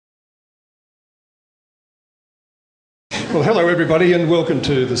Well, hello everybody and welcome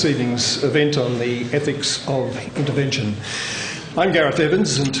to this evening's event on the ethics of intervention. I'm Gareth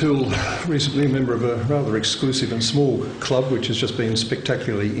Evans, until recently a member of a rather exclusive and small club which has just been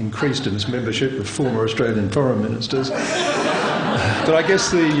spectacularly increased in its membership of former Australian foreign ministers. But I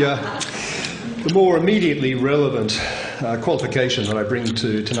guess the more immediately relevant qualification that I bring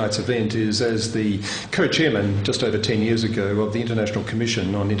to tonight's event is as the co-chairman just over 10 years ago of the International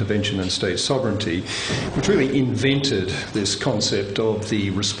Commission on Intervention and State Sovereignty, which really invented this concept of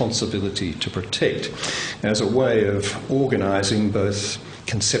the responsibility to protect as a way of organising both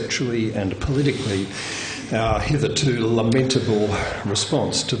conceptually and politically our hitherto lamentable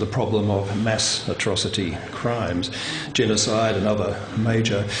response to the problem of mass atrocity crimes, genocide and other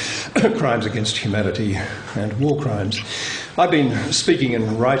major crimes against humanity and war crimes. I've been speaking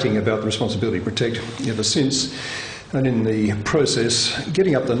and writing about the responsibility to protect ever since, and in the process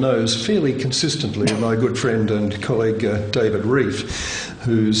getting up the nose fairly consistently of my good friend and colleague David Rieff,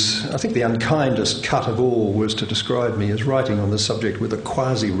 whose, I think, the unkindest cut of all was to describe me as writing on the subject with a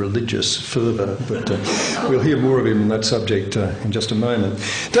quasi-religious fervour, but we'll hear more of him on that subject in just a moment.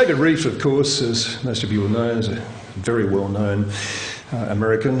 David Rieff, of course, as most of you will know, is a very well-known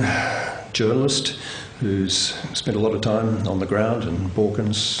American journalist who's spent a lot of time on the ground in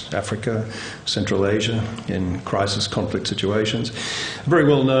Balkans, Africa, Central Asia, in crisis conflict situations. A very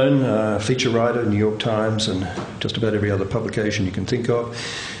well-known feature writer, New York Times, and just about every other publication you can think of.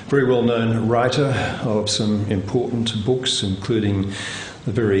 Very well-known writer of some important books, including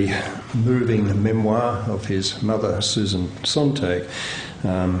the very moving memoir of his mother, Susan Sontag,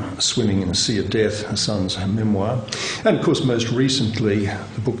 Swimming in a Sea of Death, a son's memoir. And of course, most recently,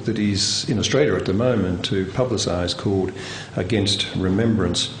 the book that he's in Australia at the moment to publicise called Against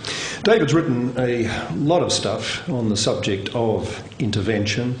Remembrance. David's written a lot of stuff on the subject of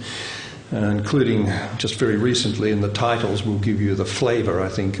intervention, including just very recently, and the titles will give you the flavour, I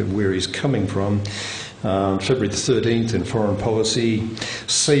think, of where he's coming from. February the 13th in Foreign Policy,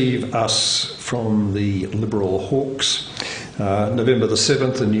 Save Us from the Liberal Hawks. November the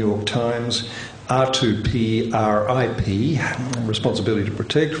 7th, the New York Times, R2P, RIP, Responsibility to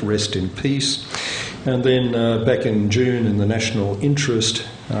Protect, Rest in Peace. And then back in June in the National Interest,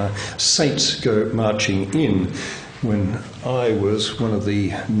 Saints Go Marching In, when I was one of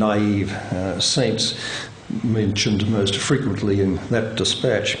the naive saints mentioned most frequently in that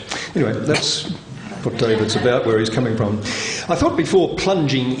dispatch. Anyway, that's what David's about, where he's coming from. I thought before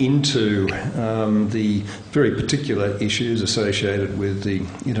plunging into the very particular issues associated with the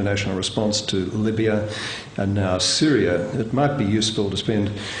international response to Libya and now Syria, it might be useful to spend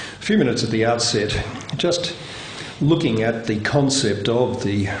a few minutes at the outset just looking at the concept of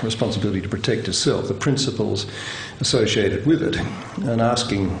the responsibility to protect itself, the principles associated with it, and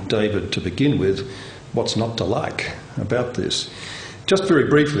asking David to begin with what's not to like about this. Just very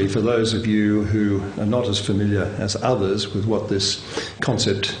briefly, for those of you who are not as familiar as others with what this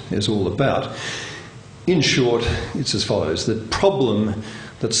concept is all about, in short, it's as follows. The problem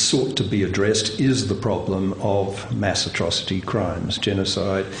that's sought to be addressed is the problem of mass atrocity crimes,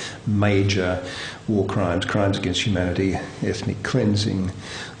 genocide, major war crimes, crimes against humanity, ethnic cleansing.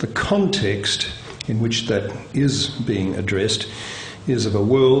 The context in which that is being addressed is of a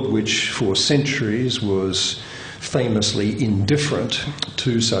world which for centuries was famously indifferent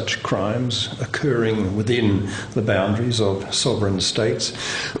to such crimes occurring within the boundaries of sovereign states,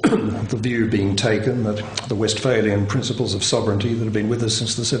 the view being taken that the Westphalian principles of sovereignty that have been with us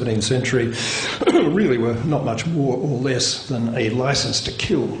since the 17th century really were not much more or less than a license to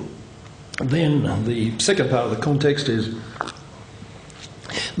kill. Then the second part of the context is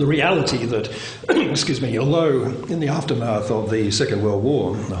the reality that, although in the aftermath of the Second World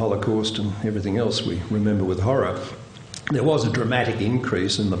War, the Holocaust and everything else we remember with horror, there was a dramatic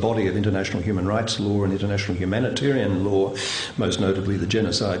increase in the body of international human rights law and international humanitarian law, most notably the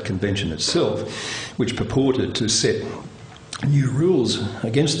Genocide Convention itself, which purported to set new rules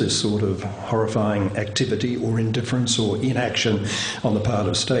against this sort of horrifying activity or indifference or inaction on the part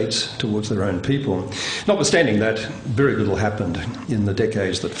of states towards their own people. Notwithstanding that, very little happened in the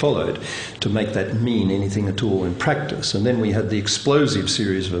decades that followed to make that mean anything at all in practice. And then we had the explosive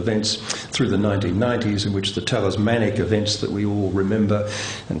series of events through the 1990s in which the talismanic events that we all remember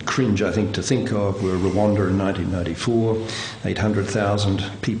and cringe, I think, to think of were Rwanda in 1994, 800,000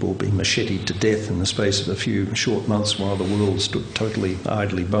 people being macheted to death in the space of a few short months while the world stood totally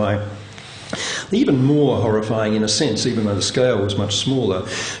idly by. Even more horrifying in a sense, even though the scale was much smaller,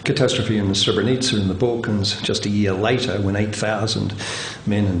 catastrophe in Srebrenica in the Balkans just a year later, when 8,000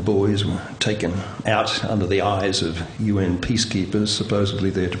 men and boys were taken out under the eyes of UN peacekeepers, supposedly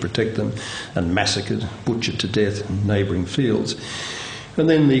there to protect them, and massacred, butchered to death in neighbouring fields. And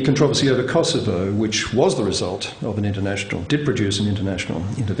then the controversy over Kosovo, which was the result of did produce an international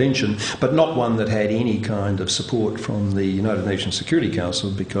intervention, but not one that had any kind of support from the United Nations Security Council,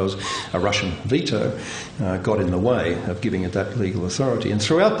 because a Russian veto got in the way of giving it that legal authority. And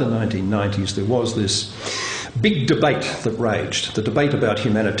throughout the 1990s there was this big debate that raged, the debate about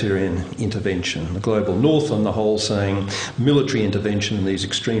humanitarian intervention. The global north on the whole saying military intervention in these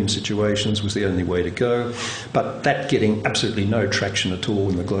extreme situations was the only way to go, but that getting absolutely no traction at all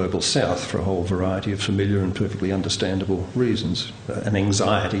in the global south for a whole variety of familiar and perfectly understandable reasons. An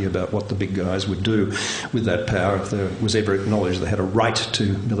anxiety about what the big guys would do with that power if there was ever acknowledged they had a right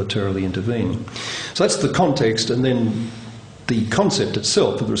to militarily intervene. So that's the context, and then the concept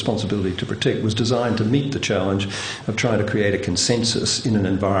itself of the responsibility to protect was designed to meet the challenge of trying to create a consensus in an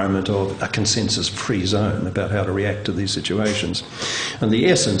environment of a consensus-free zone about how to react to these situations. And the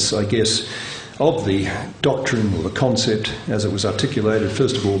essence, I guess, of the doctrine or the concept as it was articulated,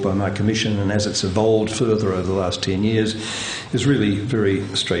 first of all by my commission and as it's evolved further over the last 10 years, is really very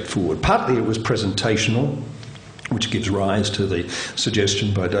straightforward. Partly it was presentational, which gives rise to the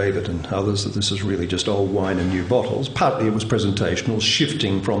suggestion by David and others that this is really just old wine in new bottles. Partly it was presentational,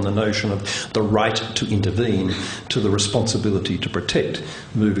 shifting from the notion of the right to intervene to the responsibility to protect,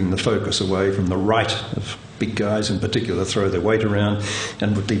 moving the focus away from the right of big guys in particular throw their weight around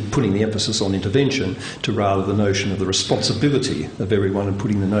and putting the emphasis on intervention to rather the notion of the responsibility of everyone and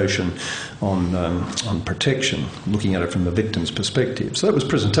putting the notion on protection, looking at it from the victim's perspective. So that was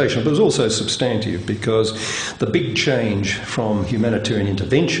presentational, but it was also substantive, because the big change from humanitarian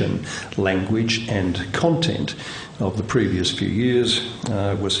intervention language and content of the previous few years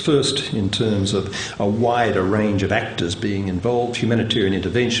was first in terms of a wider range of actors being involved. Humanitarian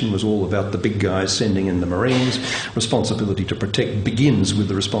intervention was all about the big guys sending in the Marines. Responsibility to protect begins with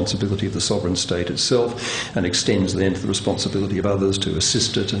the responsibility of the sovereign state itself and extends then to the responsibility of others to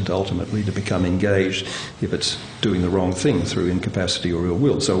assist it and ultimately to become engaged if it's doing the wrong thing through incapacity or ill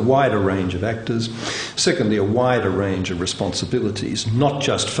will. So a wider range of actors. Secondly, a wider range of responsibilities, not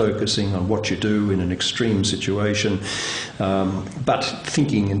just focusing on what you do in an extreme situation, but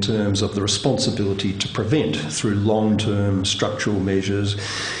thinking in terms of the responsibility to prevent through long-term structural measures,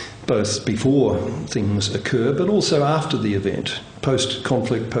 both before things occur but also after the event,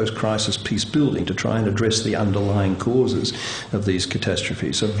 post-conflict, post-crisis peace building, to try and address the underlying causes of these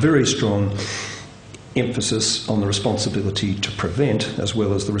catastrophes. So very strong emphasis on the responsibility to prevent as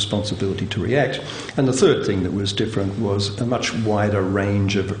well as the responsibility to react. And the third thing that was different was a much wider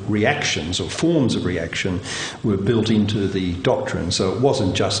range of reactions or forms of reaction were built into the doctrine. So it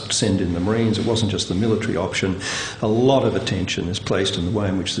wasn't just send in the Marines, it wasn't just the military option. A lot of attention is placed in the way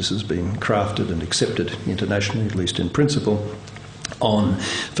in which this has been crafted and accepted internationally, at least in principle, on,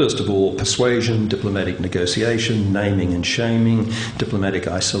 first of all, persuasion, diplomatic negotiation, naming and shaming, diplomatic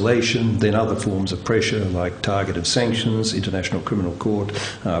isolation, then other forms of pressure like targeted sanctions, International Criminal Court,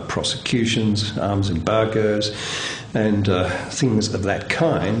 prosecutions, arms embargoes, and things of that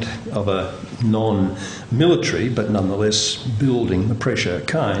kind, of a non-military but nonetheless building the pressure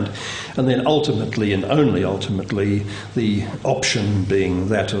kind. And then ultimately, and only ultimately, the option being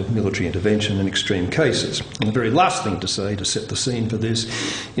that of military intervention in extreme cases. And the very last thing to say, to set the scene for this,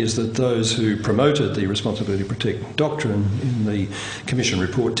 is that those who promoted the responsibility to protect doctrine in the Commission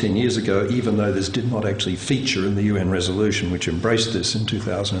report 10 years ago, even though this did not actually feature in the UN resolution which embraced this in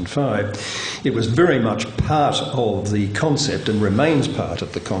 2005, it was very much part of the concept and remains part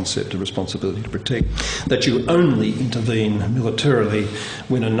of the concept of responsibility to protect, that you only intervene militarily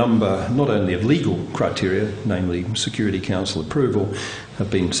when a number not only of legal criteria, namely Security Council approval,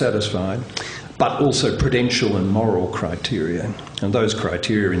 have been satisfied, but also prudential and moral criteria. And those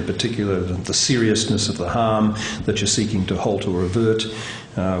criteria in particular, the seriousness of the harm that you're seeking to halt or avert,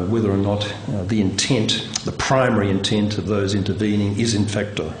 whether or not the intent, the primary intent of those intervening is in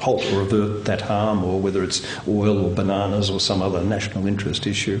fact to halt or avert that harm, or whether it's oil or bananas or some other national interest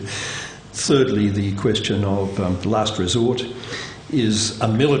issue. Thirdly, the question of last resort. Is a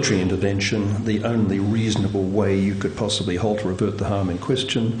military intervention the only reasonable way you could possibly halt or avert the harm in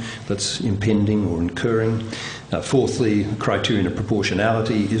question that's impending or incurring? Fourthly, criterion of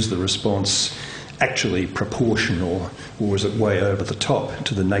proportionality. Is the response actually proportional, or is it way over the top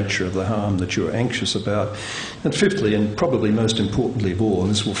to the nature of the harm that you're anxious about? And fifthly, and probably most importantly of all,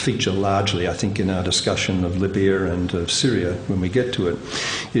 and this will feature largely, I think, in our discussion of Libya and of Syria when we get to it,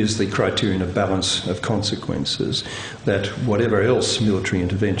 is the criterion of balance of consequences, that whatever else military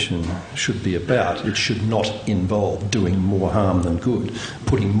intervention should be about, it should not involve doing more harm than good,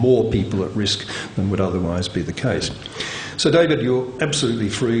 putting more people at risk than would otherwise be the case. So, David, you're absolutely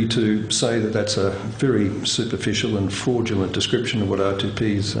free to say that that's a very superficial and fraudulent description of what R2P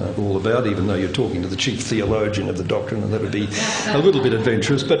is all about, even though you're talking to the chief theologian of the doctrine, and that would be a little bit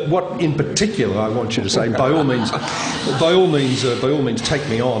adventurous. But what in particular I want you to say, by all means, take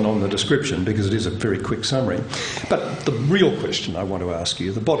me on the description, because it is a very quick summary. But the real question I want to ask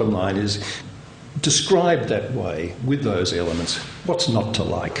you, the bottom line is, described that way, with those elements, what's not to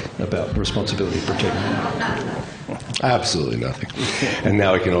like about the responsibility of protecting? Absolutely nothing. And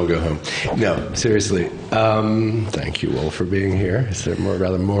now we can all go home. No, seriously. Thank you all for being here. There are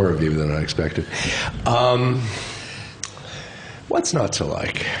rather more of you than I expected. What's not to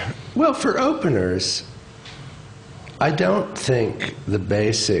like? Well, for openers, I don't think the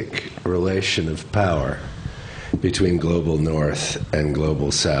basic relation of power between global north and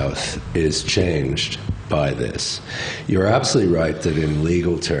global south is changed by this. You're absolutely right that in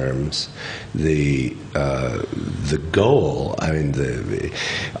legal terms, the goal,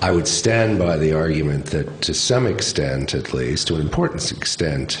 I would stand by the argument that to some extent, at least, to an important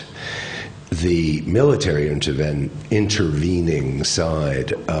extent, the military intervening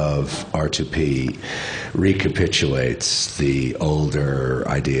side of R2P recapitulates the older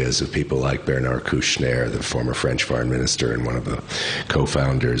ideas of people like Bernard Kouchner, the former French foreign minister and one of the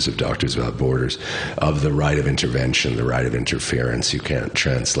co-founders of Doctors Without Borders, of the right of intervention, the right of interference. You can't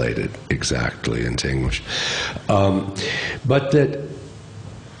translate it exactly into English. But that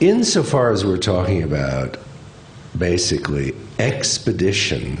insofar as we're talking about basically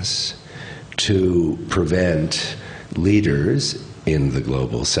expeditions to prevent leaders in the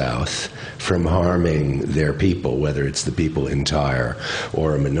global south from harming their people, whether it's the people in Tyre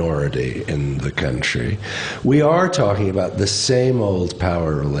or a minority in the country, we are talking about the same old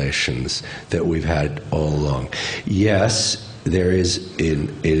power relations that we've had all along. Yes, it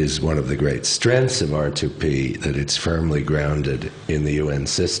is one of the great strengths of R2P that it's firmly grounded in the UN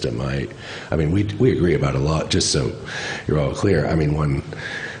system. I mean, we agree about a lot, just so you're all clear. I mean, one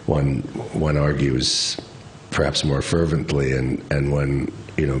argues perhaps more fervently, and when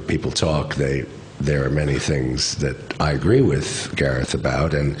people talk, there are many things that I agree with Gareth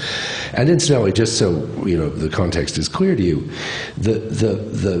about, and incidentally, just so the context is clear to you,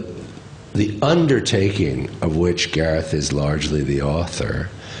 the undertaking of which Gareth is largely the author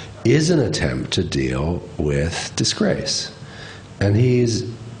is an attempt to deal with disgrace, and he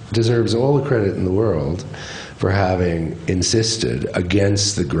deserves all the credit in the world for having insisted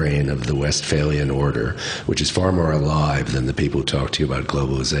against the grain of the Westphalian order, which is far more alive than the people who talk to you about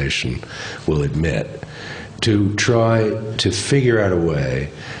globalization will admit, to try to figure out a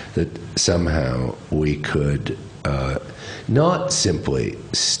way that somehow we could not simply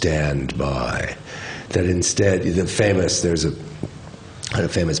stand by, that instead, there's a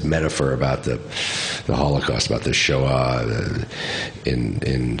famous metaphor about the Holocaust, about the Shoah.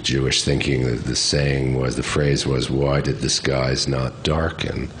 In Jewish thinking, the phrase was, why did the skies not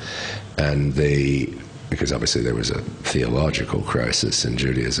darken? And because obviously there was a theological crisis in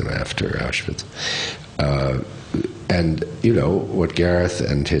Judaism after Auschwitz. And what Gareth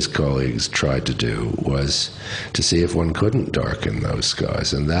and his colleagues tried to do was to see if one couldn't darken those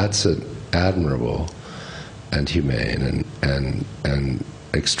skies. And that's an admirable and humane and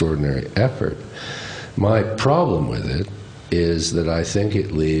extraordinary effort. My problem with it is that I think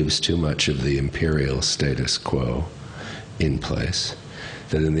it leaves too much of the imperial status quo in place,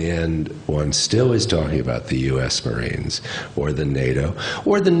 that in the end one still is talking about the US Marines or the NATO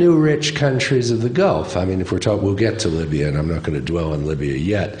or the new rich countries of the Gulf. I mean, if we're talking, we'll get to Libya, and I'm not going to dwell on Libya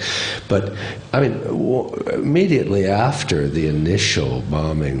yet, but I mean, immediately after the initial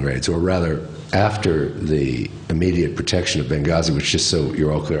bombing raids, or rather after the immediate protection of Benghazi, which, just so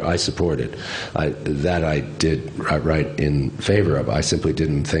you're all clear, I supported. That I did write in favor of. I simply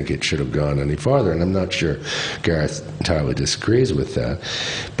didn't think it should have gone any farther, and I'm not sure Gareth entirely disagrees with that.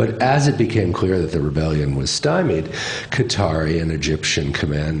 But as it became clear that the rebellion was stymied, Qatari and Egyptian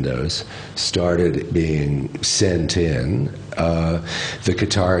commandos started being sent in. The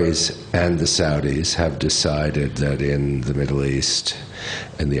Qataris and the Saudis have decided that in the Middle East,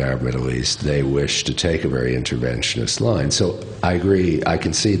 in the Arab Middle East, they wish to take a very interventionist line. So I agree, I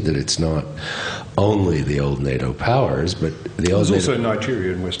concede that it's not only the old NATO powers, but the old There's NATO... also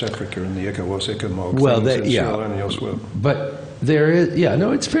Nigeria and West Africa and the ECOWAS, ECOMOG, Well, things in Sierra Leone and elsewhere. But there is,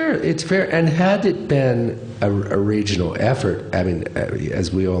 no, it's fair. It's fair. And had it been a regional effort, I mean,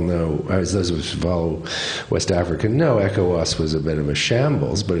 as we all know, as those of us who follow West Africa know, ECOWAS was a bit of a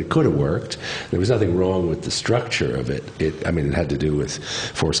shambles, but it could have worked. There was nothing wrong with the structure of it. It had to do with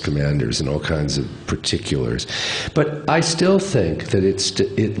force commanders and all kinds of particulars. But I still think that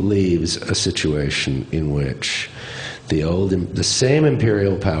it leaves a situation in which the same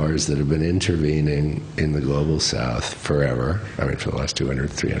imperial powers that have been intervening in the global south forever, I mean for the last 200,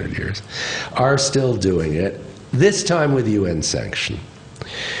 300 years, are still doing it, this time with UN sanction.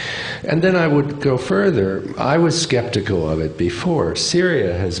 And then I would go further. I was skeptical of it before.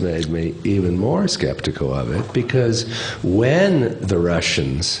 Syria has made me even more skeptical of it, because when the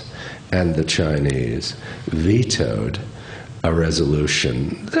Russians and the Chinese vetoed a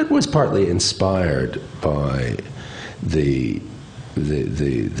resolution that was partly inspired by the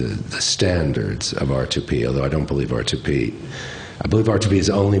standards of R2P, although I don't believe R2P. I believe R2P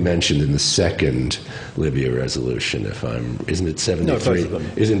is only mentioned in the second Libya resolution. Isn't it 73? No, both of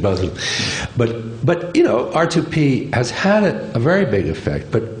them. Isn't both of them? But R2P has had a very big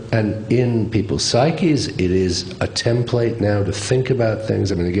effect. And in people's psyches, it is a template now to think about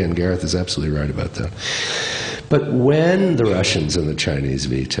things. I mean, again, Gareth is absolutely right about that. But when the Russians and the Chinese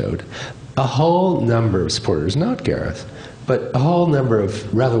vetoed, a whole number of supporters, not Gareth, but a whole number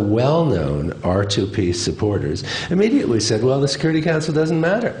of rather well-known R2P supporters immediately said, well, the Security Council doesn't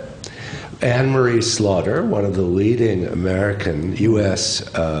matter. Anne-Marie Slaughter, one of the leading American U.S.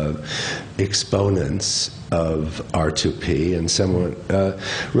 exponents of R2P, and someone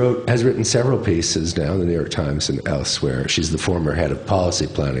has written several pieces now in the New York Times and elsewhere. She's the former head of policy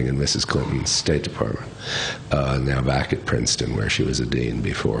planning in Mrs. Clinton's State Department, now back at Princeton, where she was a dean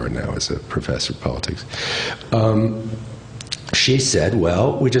before and now is a professor of politics. She said,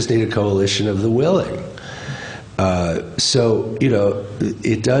 well, we just need a coalition of the willing. So,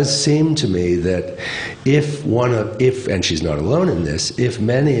 it does seem to me that and she's not alone in this, if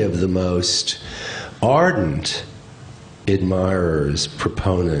many of the most ardent admirers,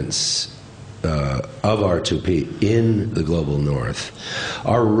 proponents of R2P in the global north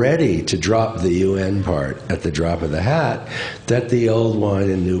are ready to drop the UN part at the drop of the hat, that the old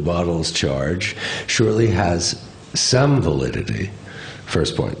wine in new bottles charge surely has some validity.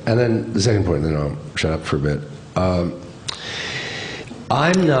 First point. And then the second point, then I'll shut up for a bit.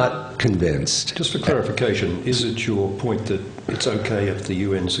 I'm not convinced. Just for clarification, is it your point that it's okay if the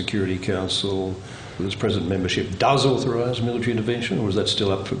UN Security Council, with its present membership, does authorise military intervention, or is that still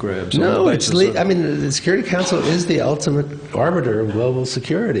up for grabs? No, the Security Council is the ultimate arbiter of global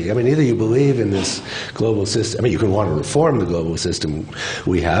security. I mean, either you believe in this global system, you can want to reform the global system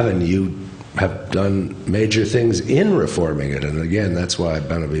we have, and you have done major things in reforming it. And again, that's why I'm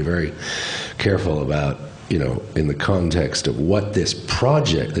going to be very careful about, in the context of what this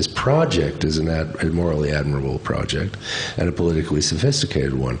project is a morally admirable project and a politically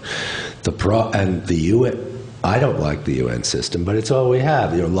sophisticated one. And the UN, I don't like the UN system, but it's all we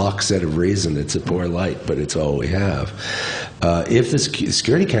have. Locke said of reason, it's a poor light, but it's all we have. If the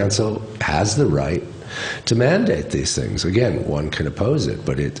Security Council has the right to mandate these things, again, one can oppose it,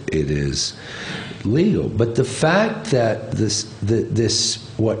 but it is legal. But the fact that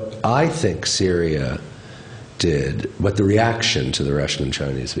what I think Syria did, what the reaction to the Russian and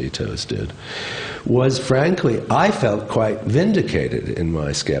Chinese vetoes did, was, frankly, I felt quite vindicated in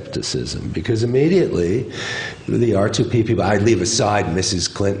my skepticism, because immediately the R2P people, I leave aside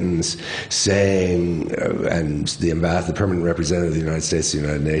Mrs. Clinton's saying, and the permanent representative of the United States to the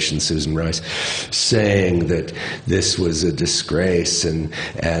United Nations, Susan Rice, saying that this was a disgrace, and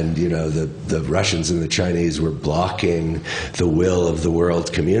the Russians and the Chinese were blocking the will of the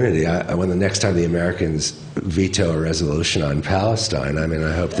world community. When the next time the Americans veto a resolution on Palestine, I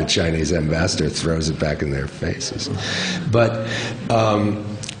hope the Chinese ambassador throws it back in their faces. But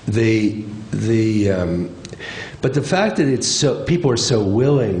the fact that people are so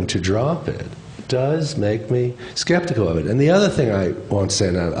willing to drop it does make me skeptical of it. And the other thing I want to say,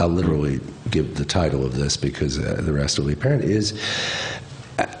 and I'll literally give the title of this because the rest will be apparent, is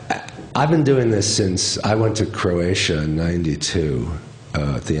I've been doing this since I went to Croatia in '92.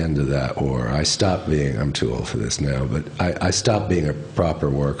 At the end of that war, I stopped being, I'm too old for this now, but I stopped being a proper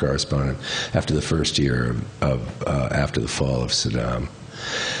war correspondent after the first year after the fall of Saddam.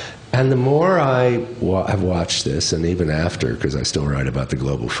 And the more I have watched this, and even after, because I still write about the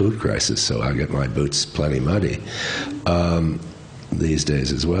global food crisis, so I get my boots plenty muddy these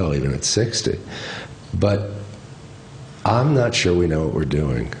days as well, even at 60. But I'm not sure we know what we're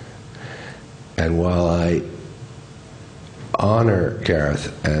doing. And while I honor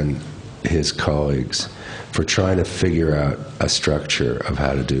Gareth and his colleagues for trying to figure out a structure of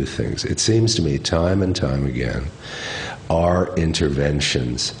how to do things, it seems to me time and time again, our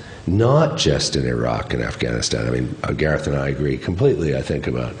interventions, not just in Iraq and Afghanistan. I mean, Gareth and I agree completely, I think,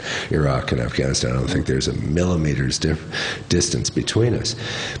 about Iraq and Afghanistan. I don't think there's a millimeter's distance between us.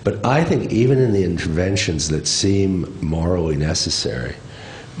 But I think even in the interventions that seem morally necessary,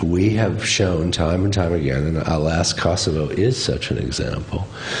 we have shown time and time again, and alas, Kosovo is such an example,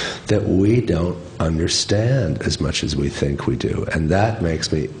 that we don't understand as much as we think we do. And that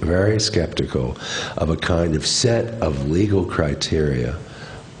makes me very skeptical of a kind of set of legal criteria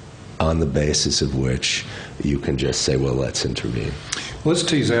on the basis of which you can just say, well, let's intervene. Well, let's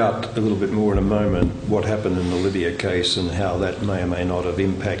tease out a little bit more in a moment what happened in the Libya case and how that may or may not have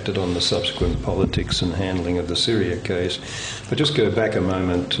impacted on the subsequent politics and handling of the Syria case. But just go back a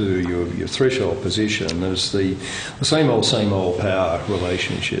moment to your threshold position. There's the same old power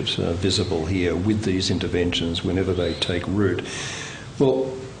relationships visible here with these interventions whenever they take root.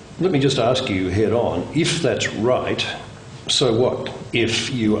 Well, let me just ask you head on, if that's right, so what? If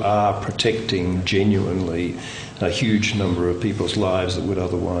you are protecting genuinely a huge number of people's lives that would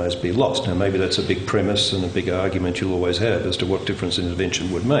otherwise be lost. Now, maybe that's a big premise and a big argument you'll always have as to what difference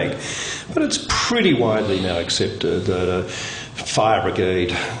intervention would make. But it's pretty widely now accepted that a fire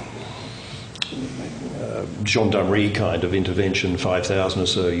brigade, gendarmerie kind of intervention, 5,000 or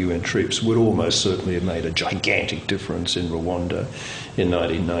so UN troops, would almost certainly have made a gigantic difference in Rwanda in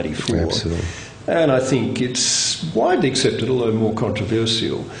 1994. Absolutely. And I think it's widely accepted, although more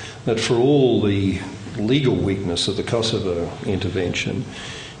controversial, that for all the legal weakness of the Kosovo intervention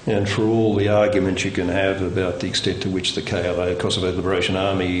and for all the arguments you can have about the extent to which the KLA, Kosovo Liberation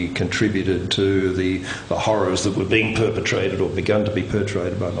Army, contributed to the horrors that were being perpetrated or begun to be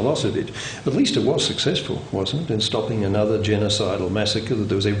perpetrated by Milosevic, at least it was successful, wasn't it, in stopping another genocidal massacre that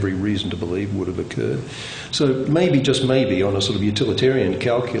there was every reason to believe would have occurred. So maybe, just maybe, on a sort of utilitarian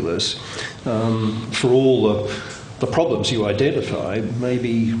calculus, for all the problems you identify,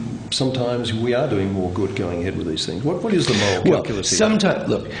 maybe sometimes we are doing more good going ahead with these things. What is the moral calculus here? Sometimes,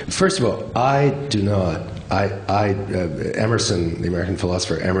 look, first of all, I do not. Emerson, the American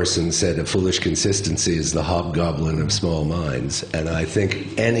philosopher Emerson, said a foolish consistency is the hobgoblin of small minds. And I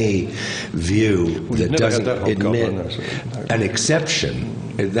think any view that doesn't admit an exception,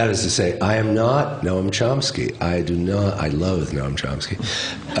 that is to say, I am not Noam Chomsky. I loathe Noam Chomsky.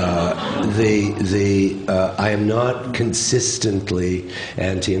 I am not consistently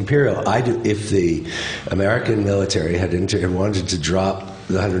anti-imperial. If the American military had wanted to drop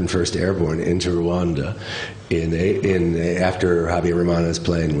the 101st Airborne into Rwanda after Habyarimana's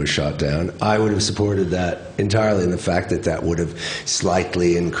plane was shot down, I would have supported that entirely, and the fact that that would have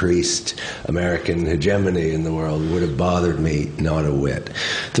slightly increased American hegemony in the world would have bothered me not a whit.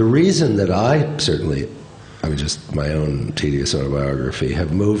 The reason that I certainly, just my own tedious autobiography,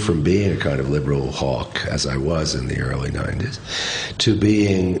 have moved from being a kind of liberal hawk, as I was in the early 90s, to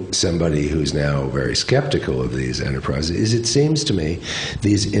being somebody who's now very skeptical of these enterprises, is it seems to me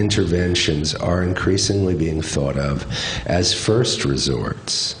these interventions are increasingly being thought of as first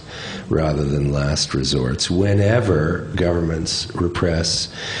resorts rather than last resorts whenever governments repress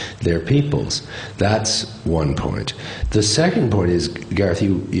their peoples. That's one point. The second point is, Gareth,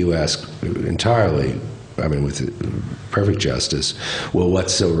 you asked entirely, with perfect justice, well,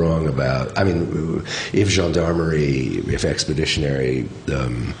 what's so wrong about, if gendarmerie, if expeditionary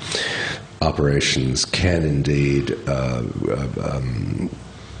operations can indeed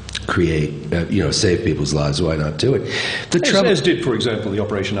create, save people's lives, why not do it? As did, for example, the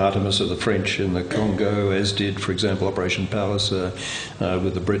Operation Artemis of the French in the Congo, as did, for example, Operation Palliser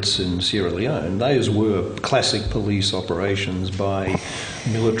with the Brits in Sierra Leone. Those were classic police operations by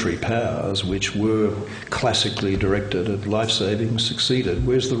military powers which were classically directed at life-saving, succeeded.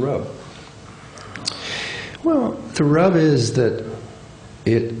 Where's the rub? Well, the rub is that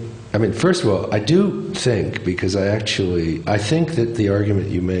first of all, I do think, because I think that the argument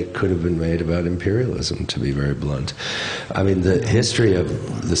you make could have been made about imperialism, to be very blunt. The history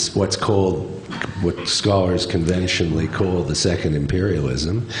of this, what scholars conventionally call the second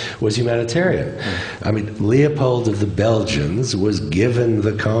imperialism, was humanitarian. Leopold of the Belgians was given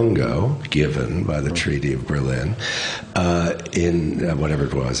the Congo, given by the Treaty of Berlin, in whatever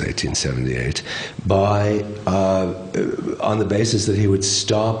it was, 1878, on the basis that he would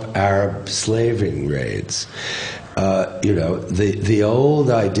stop Arab slaving raids. The old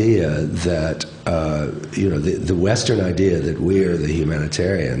idea that, the Western idea that we're the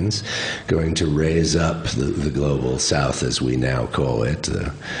humanitarians going to raise up the global South, as we now call it,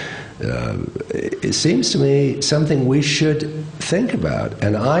 it seems to me something we should think about.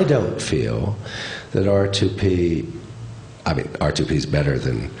 And I don't feel that R2P, I mean, R2P is better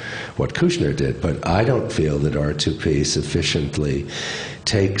than what Kushner did, but I don't feel that R2P sufficiently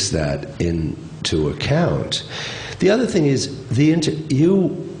takes that into account. The other thing is,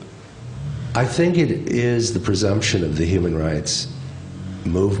 I think it is the presumption of the human rights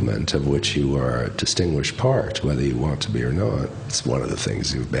movement of which you are a distinguished part, whether you want to be or not. It's one of the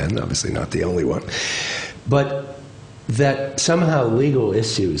things you've been, obviously not the only one. But that somehow legal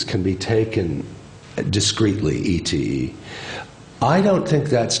issues can be taken discreetly, e.t.e. I don't think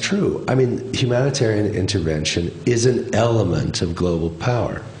that's true. I mean, humanitarian intervention is an element of global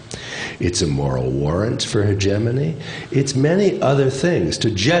power. It's a moral warrant for hegemony. It's many other things. To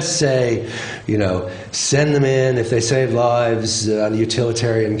just say, send them in if they save lives on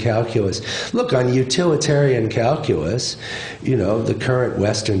utilitarian calculus. Look, on utilitarian calculus, the current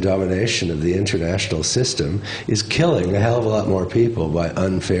Western domination of the international system is killing a hell of a lot more people by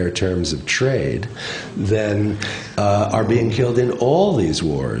unfair terms of trade than are being killed in all these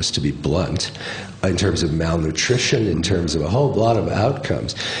wars, to be blunt, in terms of malnutrition, in terms of a whole lot of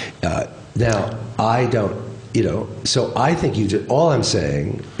outcomes. Now, I don't, so I think all I'm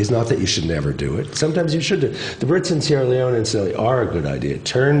saying is not that you should never do it. Sometimes you should do it. The Brits in Sierra Leone incidentally are a good idea. It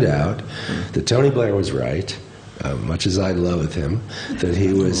turned out that Tony Blair was right, much as I loathe him, that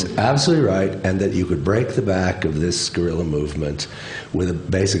he was absolutely right, and that you could break the back of this guerrilla movement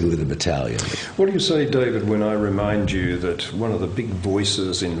basically with a battalion. What do you say, David, when I remind you that one of the big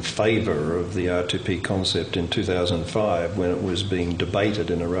voices in favour of the R2P concept in 2005, when it was being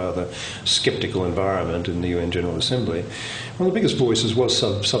debated in a rather sceptical environment in the UN General Assembly, one of the biggest voices was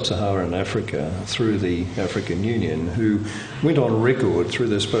Sub-Saharan Africa through the African Union, who went on record through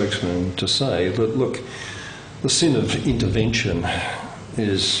their spokesman to say that, look, the sin of intervention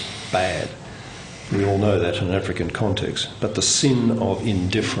is bad. We all know that in an African context. But the sin of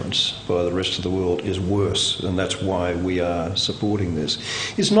indifference by the rest of the world is worse, and that's why we are supporting this.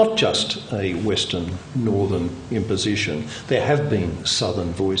 It's not just a Western, northern imposition. There have been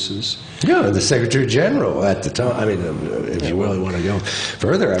southern voices. Yeah, the Secretary General at the time. I mean, if you really want to go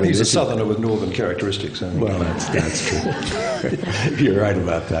further, I mean, he's a southerner with northern characteristics. Well, that's true. You're right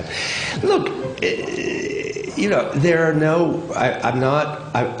about that. Look, there are no.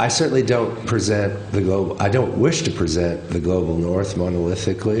 I certainly don't present the global. I don't wish to present the global North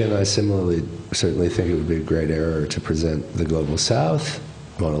monolithically, and I similarly certainly think it would be a great error to present the global South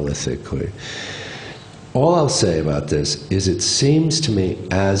monolithically. All I'll say about this is it seems to me,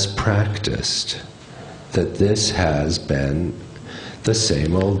 as practiced, that this has been the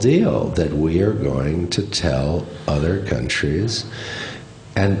same old deal, that we are going to tell other countries.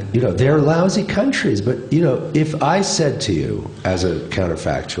 And, they're lousy countries, but, if I said to you, as a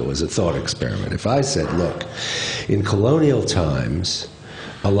counterfactual, as a thought experiment, if I said, look, in colonial times,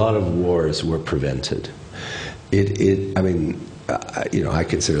 a lot of wars were prevented. I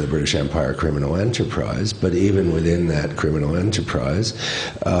consider the British Empire a criminal enterprise, but even within that criminal enterprise,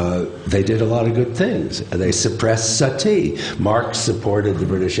 they did a lot of good things. They suppressed sati. Marx supported the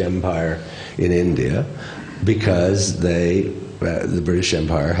British Empire in India because the British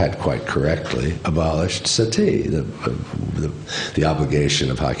Empire had quite correctly abolished sati, the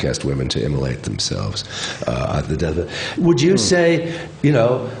obligation of high caste women to immolate themselves at the death. Would you say,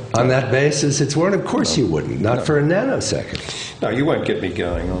 on that basis, it's war? Of course you wouldn't, not for a nanosecond. No, you won't get me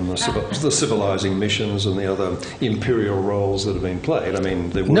going on the civilizing missions and the other imperial roles that have been played. I mean,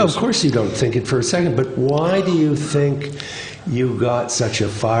 there was... No, of course you don't think it for a second, but why do you think you got such a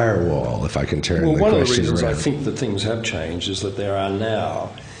firewall, if I can turn the question around? Well, one of the reasons I think that things have changed is that there are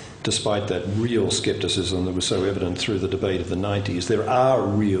now, despite that real scepticism that was so evident through the debate of the 90s, there are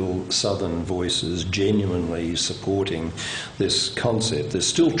real southern voices genuinely supporting this concept. They're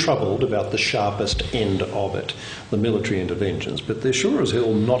still troubled about the sharpest end of it, the military interventions, but they're sure as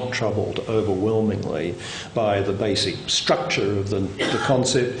hell not troubled overwhelmingly by the basic structure of the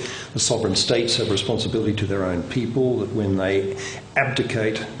concept. The sovereign states have responsibility to their own people, that when they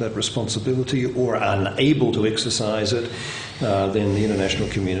abdicate that responsibility or are unable to exercise it, then the international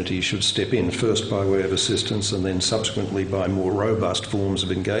community should step in, first by way of assistance and then subsequently by more robust forms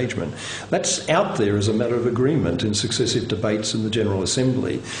of engagement. That's out there as a matter of agreement in successive debates in the General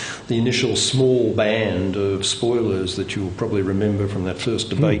Assembly. The initial small band of spoilers that you'll probably remember from that first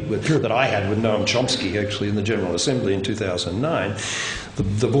debate that I had with Noam Chomsky actually in the General Assembly in 2009,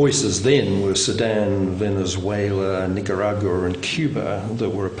 the voices then were Sudan, Venezuela, Nicaragua and Cuba that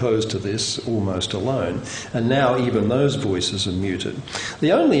were opposed to this almost alone. And now even those voices voices are muted.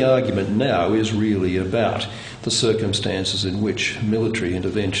 The only argument now is really about the circumstances in which military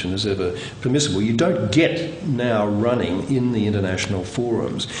intervention is ever permissible. You don't get now running in the international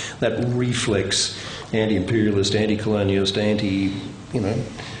forums that reflex anti-imperialist, anti-colonialist,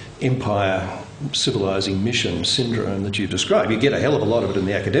 empire civilising mission syndrome that you describe. You get a hell of a lot of it in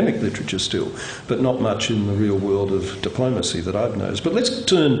the academic literature still, but not much in the real world of diplomacy that I've noticed. But let's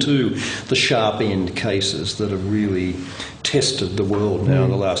turn to the sharp end cases that have really tested the world now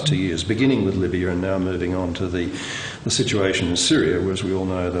in the last 2 years, beginning with Libya and now moving on to the situation in Syria, where, as we all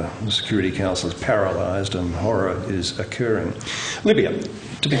know, the Security Council is paralysed and horror is occurring. Libya,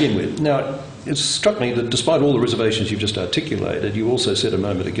 to begin with. Now, it struck me that despite all the reservations you've just articulated, you also said a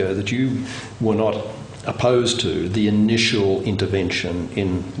moment ago that you were not opposed to the initial intervention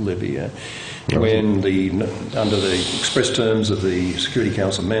in Libya when under the express terms of the Security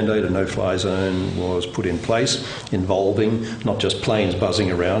Council mandate, a no-fly zone was put in place involving not just planes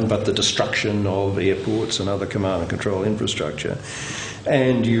buzzing around but the destruction of airports and other command and control infrastructure.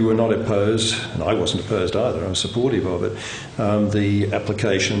 And you were not opposed, and I wasn't opposed either, I was supportive of it, the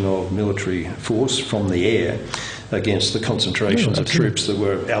application of military force from the air against the concentrations of troops that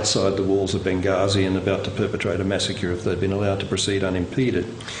were outside the walls of Benghazi and about to perpetrate a massacre if they'd been allowed to proceed unimpeded.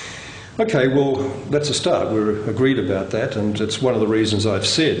 Okay, well, that's a start. We're agreed about that, and it's one of the reasons I've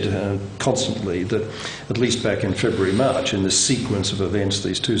said constantly that at least back in February, March, in this sequence of events,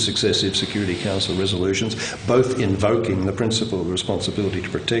 these two successive Security Council resolutions, both invoking the principle of responsibility to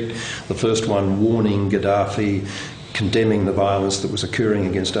protect, the first one warning Gaddafi, condemning the violence that was occurring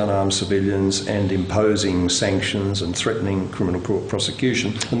against unarmed civilians and imposing sanctions and threatening criminal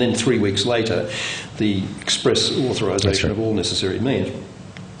prosecution, and then 3 weeks later, the express authorisation of all necessary means.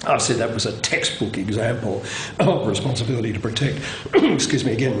 I said that was a textbook example of responsibility to protect, excuse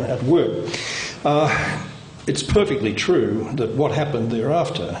me, again, at work. It's perfectly true that what happened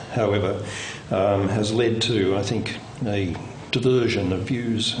thereafter, however, has led to, I think, a diversion of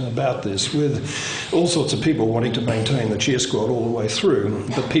views about this, with all sorts of people wanting to maintain the cheer squad all the way through,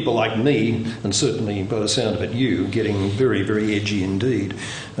 but people like me, and certainly by the sound of it you, getting very, very edgy indeed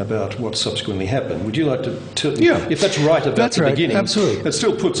about what subsequently happened. Would you like to tell me if that's right about the beginning? Absolutely. It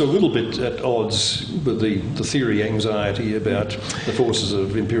still puts a little bit at odds with the theory anxiety about the forces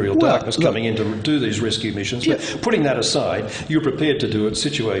of imperial darkness coming in to do these rescue missions. But putting that aside, you're prepared to do it,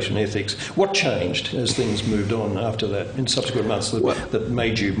 situation ethics. What changed as things moved on after that in subsequent months that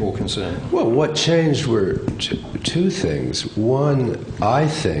made you more concerned? Well, what changed were two things. One, I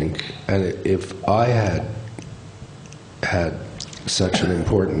think, and if I had such an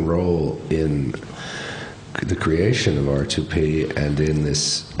important role in the creation of R2P and in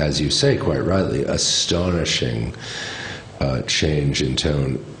this, as you say quite rightly, astonishing change in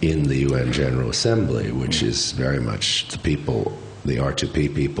tone in the UN General Assembly, which is very much the people, the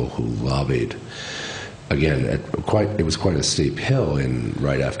R2P people who lobbied. Again, it was quite a steep hill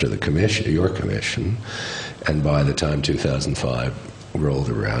right after the commission, your commission, and by the time 2005 rolled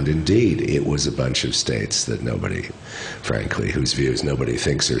around, indeed, it was a bunch of states that nobody, frankly, whose views nobody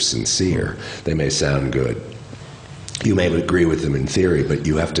thinks are sincere. They may sound good. You may agree with them in theory, but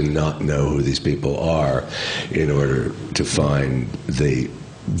you have to not know who these people are in order to find they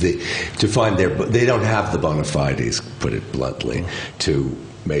don't have the bona fides, put it bluntly, to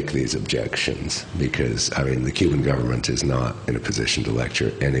make these objections, because, I mean, the Cuban government is not in a position to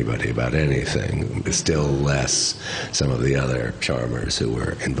lecture anybody about anything, still less some of the other charmers who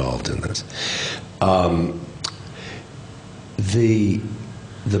were involved in this.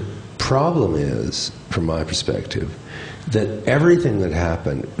 The problem is, from my perspective, that everything that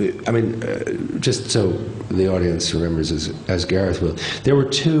happened, I mean, just so the audience remembers, as Gareth will, there were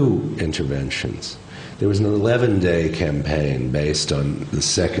two interventions. There was an 11-day campaign based on the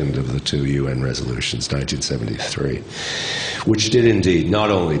second of the two UN resolutions, 1973, which did indeed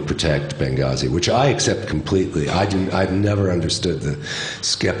not only protect Benghazi, which I accept completely. I've never understood the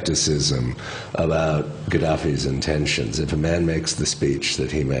skepticism about Gaddafi's intentions. If a man makes the speech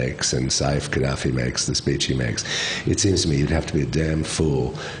that he makes, and Saif Gaddafi makes the speech he makes, it seems to me you'd have to be a damn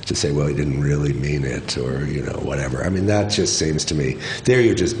fool to say, well, he didn't really mean it, or, you know, whatever. I mean, that just seems to me, there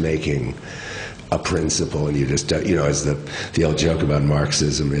you're just making a principle, and you just don't, you know, as the old joke about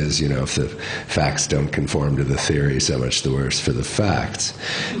Marxism is, you know, if the facts don't conform to the theory, so much the worse for the facts.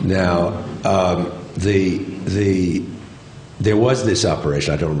 Now, there was this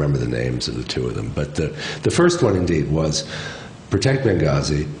operation, I don't remember the names of the two of them, but the first one indeed was protect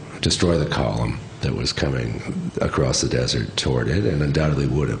Benghazi, destroy the column, that was coming across the desert toward it, and undoubtedly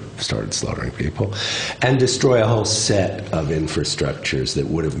would have started slaughtering people, and destroy a whole set of infrastructures that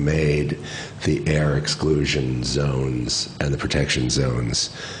would have made the air exclusion zones and the protection zones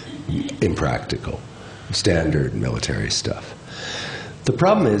impractical, standard military stuff. The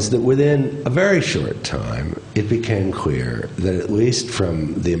problem is that within a very short time, it became clear that at least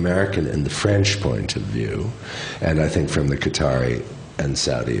from the American and the French point of view, and I think from the Qatari and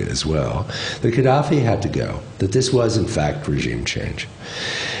Saudi as well, that Gaddafi had to go, that this was in fact regime change.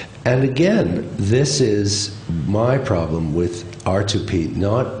 And again, this is my problem with R2P,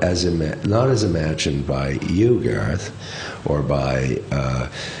 not as imagined by you, Gareth, or by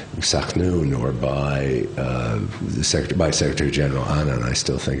Sakhnoun, or by Secretary General Annan. I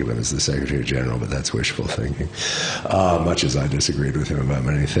still think of him as the Secretary General, but that's wishful thinking, much as I disagreed with him about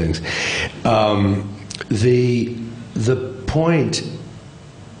many things. The point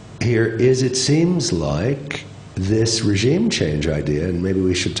here is, it seems like this regime change idea, and maybe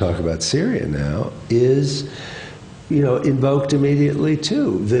we should talk about Syria now, is, invoked immediately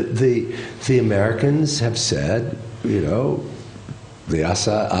too. The Americans have said, the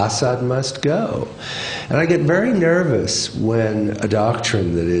Assad must go. And I get very nervous when a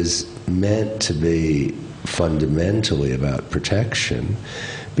doctrine that is meant to be fundamentally about protection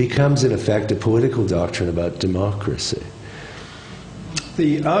becomes in effect a political doctrine about democracy.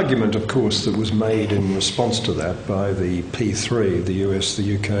 The argument, of course, that was made in response to that by the P3, the US,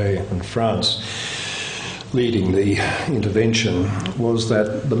 the UK and France, leading the intervention, was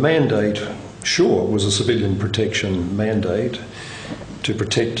that the mandate, sure, was a civilian protection mandate to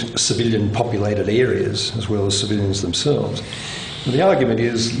protect civilian populated areas as well as civilians themselves. And the argument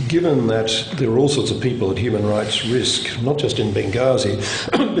is, given that there are all sorts of people at human rights risk, not just in Benghazi,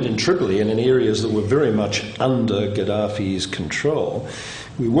 but in Tripoli and in areas that were very much under Gaddafi's control,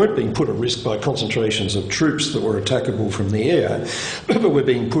 we weren't being put at risk by concentrations of troops that were attackable from the air, but were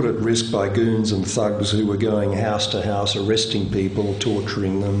being put at risk by goons and thugs who were going house to house, arresting people,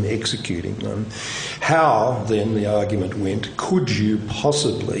 torturing them, executing them. How, then, the argument went, could you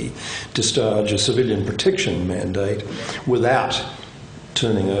possibly discharge a civilian protection mandate without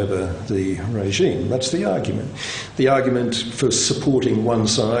turning over the regime? That's the argument. The argument for supporting one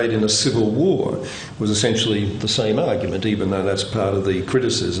side in a civil war was essentially the same argument, even though that's part of the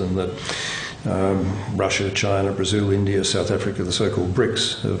criticism that Russia, China, Brazil, India, South Africa, the so-called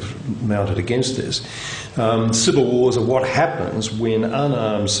BRICS, have mounted against this. Civil wars are what happens when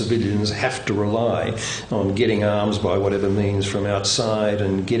unarmed civilians have to rely on getting arms by whatever means from outside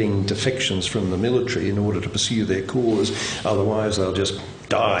and getting defections from the military in order to pursue their cause. Otherwise, they'll just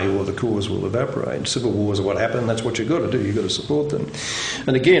die or the cause will evaporate. Civil wars are what happen. That's what you've got to do. You've got to support them.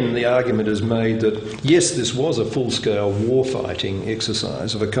 And again, the argument is made that, yes, this was a full-scale war-fighting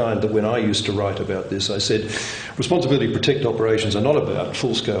exercise of a kind that when I used to write about this, I said, responsibility to protect operations are not about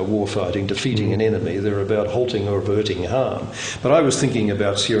full-scale war-fighting, defeating an enemy. They're about halting or averting harm. But I was thinking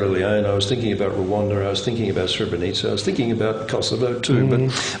about Sierra Leone, I was thinking about Rwanda, I was thinking about Srebrenica, I was thinking about Kosovo too,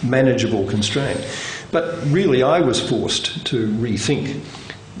 but manageable constraint. But really, I was forced to rethink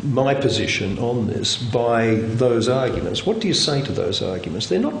my position on this by those arguments. What do you say to those arguments?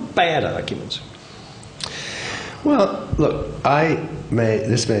 They're not bad arguments. Well, look,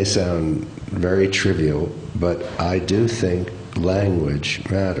 this may sound very trivial, but I do think language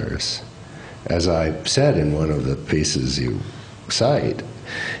matters. As I said in one of the pieces you cite,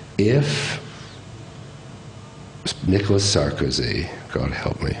 if Nicolas Sarkozy, God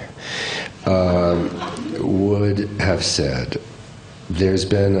help me, would have said, there's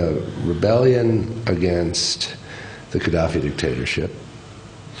been a rebellion against the Gaddafi dictatorship.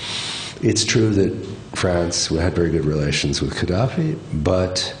 It's true that France had very good relations with Gaddafi,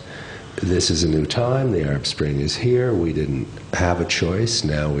 but this is a new time. The Arab Spring is here. We didn't have a choice.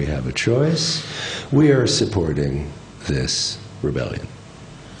 Now we have a choice. We are supporting this rebellion.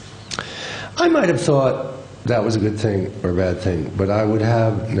 I might have thought that was a good thing or a bad thing, but I would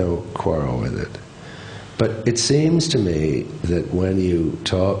have no quarrel with it. But it seems to me that when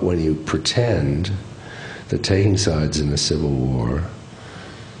you pretend that taking sides in a civil war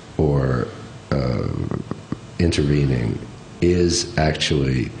or intervening is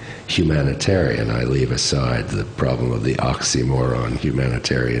actually humanitarian. I leave aside the problem of the oxymoron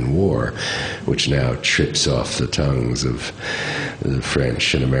humanitarian war, which now trips off the tongues of the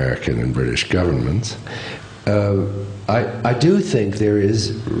French and American and British governments. I do think there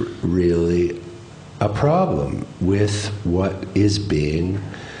is really a problem with what is being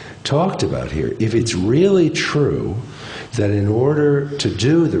talked about here. If it's really true that in order to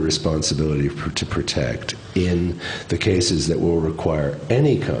do the responsibility to protect in the cases that will require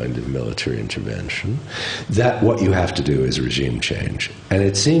any kind of military intervention, that what you have to do is regime change. And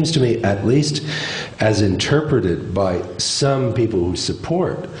it seems to me, at least as interpreted by some people who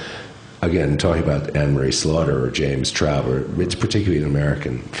support, again, talking about Anne-Marie Slaughter or James Traub, it's particularly an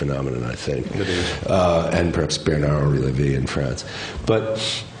American phenomenon, I think, and perhaps Bernard-Henri Lévy in France. But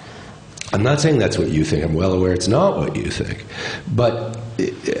I'm not saying that's what you think. I'm well aware it's not what you think.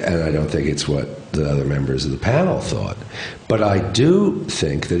 And I don't think it's what the other members of the panel thought. But I do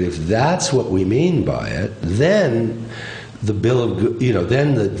think that if that's what we mean by it, then the bill of,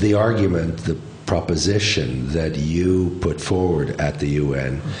 then the argument, the proposition that you put forward at the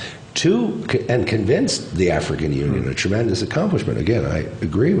UN and convinced the African Union, a tremendous accomplishment. Again, I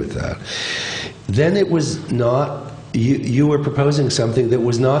agree with that. Then it was not. You were proposing something that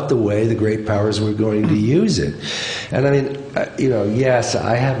was not the way the great powers were going to use it. And I mean, yes,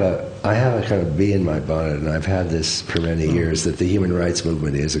 I have a kind of bee in my bonnet, and I've had this for many years, that the human rights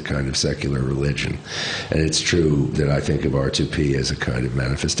movement is a kind of secular religion. And it's true that I think of R2P as a kind of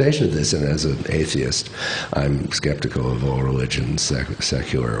manifestation of this, and as an atheist, I'm skeptical of all religions,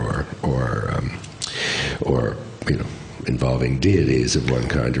 secular or involving deities of one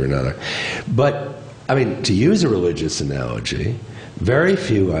kind or another. But I mean, to use a religious analogy, very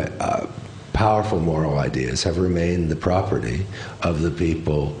few powerful moral ideas have remained the property of the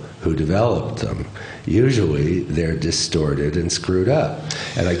people who developed them. Usually, they're distorted and screwed up.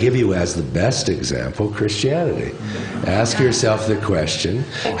 And I give you as the best example Christianity. Ask yourself the question,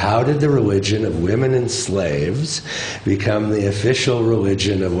 how did the religion of women and slaves become the official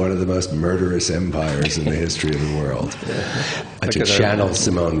religion of one of the most murderous empires in the history of the world? To channel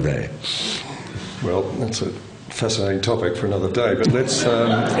Simone Weil. Well, that's a fascinating topic for another day, but let's...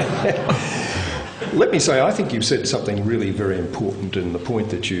 Let me say, I think you've said something really very important in the point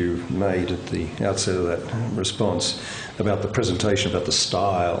that you made at the outset of that response about the presentation, about the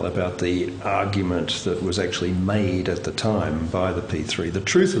style, about the argument that was actually made at the time by the P3. The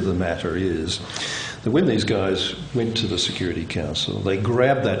truth of the matter is that when these guys went to the Security Council, they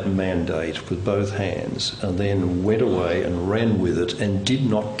grabbed that mandate with both hands and then went away and ran with it and did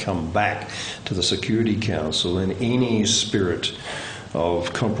not come back to the Security Council in any spirit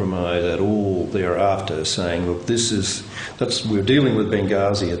of compromise at all thereafter, saying, look, we're dealing with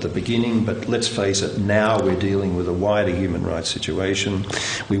Benghazi at the beginning, but let's face it, now we're dealing with a wider human rights situation.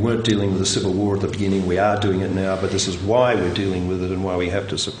 We weren't dealing with a civil war at the beginning, we are doing it now, but this is why we're dealing with it and why we have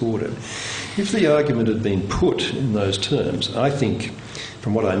to support it. If the argument had been put in those terms, I think,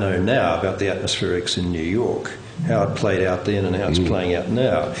 from what I know now about the atmospherics in New York, how it played out then and how it's playing out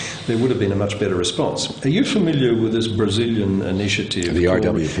now, there would have been a much better response. Are you familiar with this Brazilian initiative? The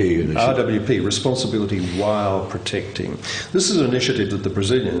RWP initiative. RWP, Responsibility While Protecting. This is an initiative that the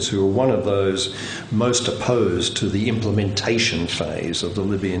Brazilians, who are one of those most opposed to the implementation phase of the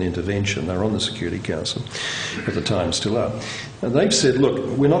Libyan intervention, they're on the Security Council at the time, still are, and they've said,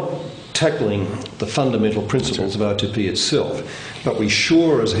 look, we're not tackling the fundamental principles of R2P itself, but we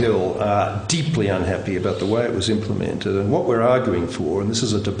sure as hell are deeply unhappy about the way it was implemented. And what we're arguing for, and this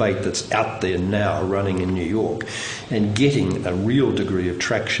is a debate that's out there now running in New York, and getting a real degree of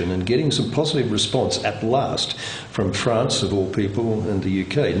traction and getting some positive response at last from France, of all people, and the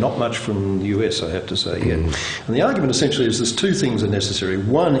UK. Not much from the US, I have to say, yet. And the argument essentially is there's two things are necessary.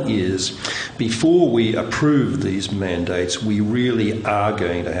 One is, before we approve these mandates, we really are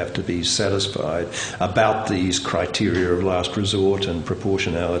going to have to be satisfied about these criteria of last resort and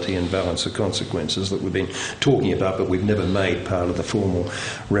proportionality and balance of consequences that we've been talking about, but we've never made part of the formal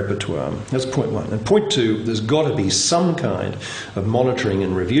repertoire. That's point one. And point two, there's got to be some kind of monitoring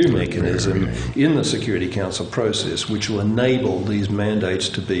and review mechanism in the Security Council process which will enable these mandates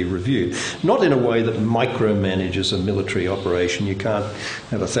to be reviewed. Not in a way that micromanages a military operation. You can't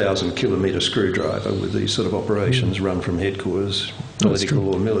have a 1,000-kilometre screwdriver with these sort of operations run from headquarters,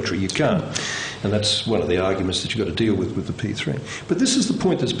 political or military. You can't. And that's one of the arguments that you've got to deal with the P3. But this is the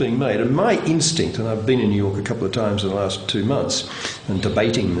point that's being made. And my instinct, and I've been in New York a couple of times in the last 2 months and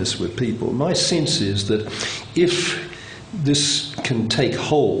debating this with people, my sense is that if this can take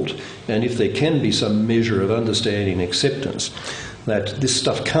hold and if there can be some measure of understanding and acceptance that this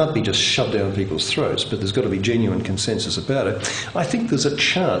stuff can't be just shoved down people's throats, but there's got to be genuine consensus about it, I think there's a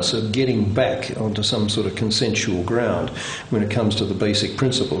chance of getting back onto some sort of consensual ground when it comes to the basic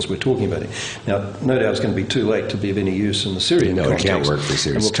principles we're talking about. Now, no doubt it's going to be too late to be of any use in the Syrian context. No, it can't work for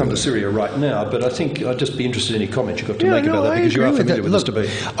Syria. And we'll come to Syria right now, but I think I'd just be interested in any comments you've got to make about that, because you are familiar with this debate.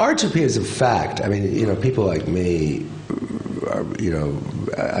 R2P is a fact. I mean, people like me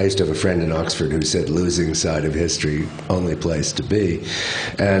I used to have a friend in Oxford who said losing sight of history, only place to be.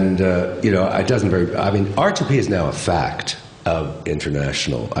 And, it doesn't R2P is now a fact of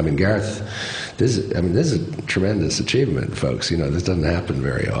international. Gareth, this is a tremendous achievement, folks. This doesn't happen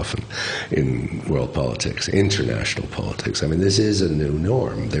very often in world politics, international politics. This is a new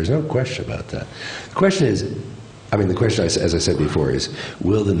norm. There's no question about that. The question is, as I said before, is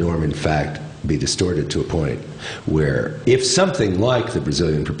will the norm in fact be distorted to a point where if something like the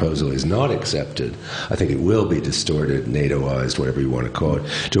Brazilian proposal is not accepted, I think it will be distorted, NATOized, whatever you want to call it,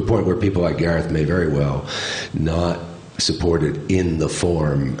 to a point where people like Gareth may very well not support it in the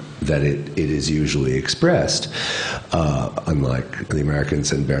form that it is usually expressed, unlike the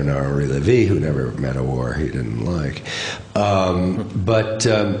Americans and Bernard-Henri Lévy, who never met a war he didn't like.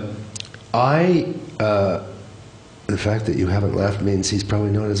 The fact that you haven't laughed means he's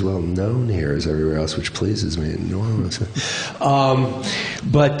probably not as well known here as everywhere else, which pleases me enormously. You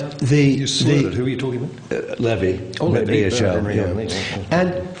slurred. Who are you talking about? Levy. Oh, Levy.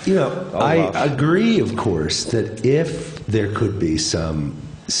 And, I agree, of course, that if there could be some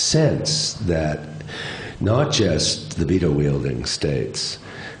sense that not just the veto-wielding states,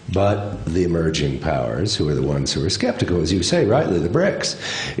 but the emerging powers, who are the ones who are skeptical, as you say rightly, the BRICS.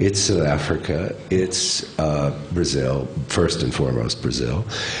 It's South Africa, it's Brazil, first and foremost Brazil.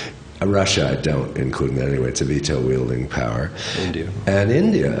 Russia, I don't include in that anyway, it's a veto-wielding power. India. And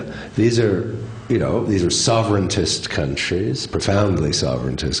India. These are sovereigntist countries, profoundly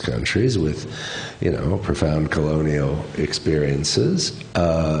sovereigntist countries with, profound colonial experiences.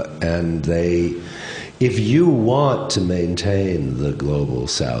 And if you want to maintain the global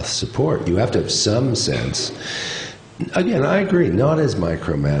South support, you have to have some sense. Again, I agree, not as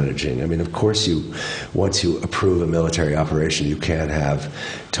micromanaging. Of course, once you approve a military operation, you can't have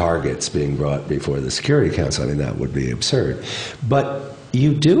targets being brought before the Security Council. That would be absurd. But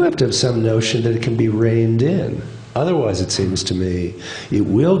you do have to have some notion that it can be reined in. Otherwise, it seems to me, it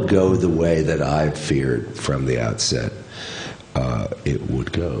will go the way that I've feared from the outset it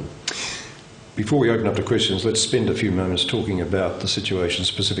would go. Before we open up to questions, let's spend a few moments talking about the situation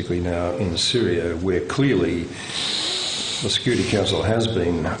specifically now in Syria, where clearly the Security Council has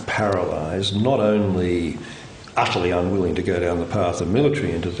been paralysed, not only utterly unwilling to go down the path of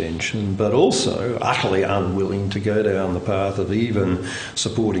military intervention, but also utterly unwilling to go down the path of even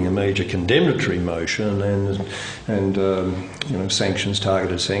supporting a major condemnatory motion and sanctions,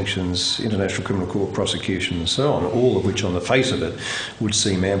 targeted sanctions, international criminal court prosecution and so on, all of which on the face of it would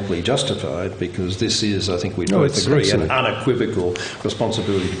seem amply justified, because this is, I think we both agree, an unequivocal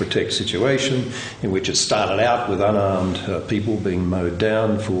responsibility to protect situation in which it started out with unarmed people being mowed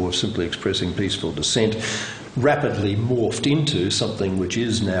down for simply expressing peaceful dissent, rapidly morphed into something which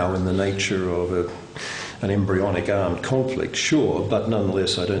is now in the nature of an embryonic armed conflict, sure, but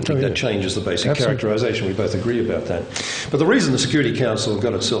nonetheless I don't think that changes the basic characterisation. We both agree about that. But the reason the Security Council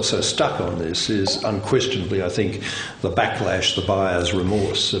got itself so stuck on this is unquestionably, I think, the backlash, the buyer's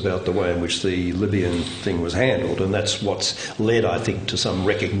remorse about the way in which the Libyan thing was handled, and that's what's led, I think, to some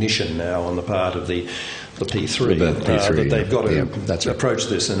recognition now on the part of the P3, that they've got to approach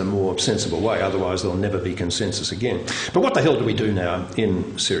this in a more sensible way, otherwise there'll never be consensus again. But what the hell do we do now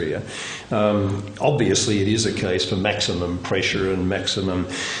in Syria? Obviously it is a case for maximum pressure and maximum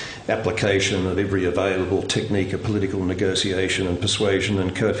application of every available technique of political negotiation and persuasion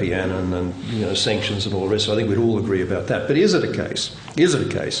and Kofi Annan and sanctions and all the rest. So I think we'd all agree about that. But is it a case? Is it a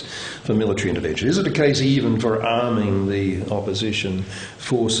case for military intervention? Is it a case even for arming the opposition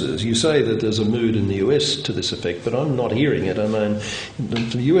forces? You say that there's a mood in the US to this effect, but I'm not hearing it.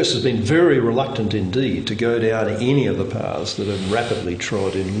 The US has been very reluctant indeed to go down any of the paths that have rapidly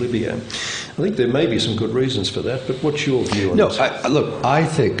trod in Libya. I think there may be some good reasons for that, but what's your view on this? Look, I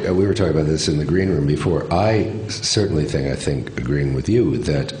think, we were talking about this in the green room before, I think agreeing with you,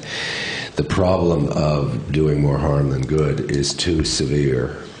 that the problem of doing more harm than good is too severe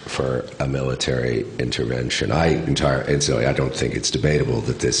for a military intervention. And so I don't think it's debatable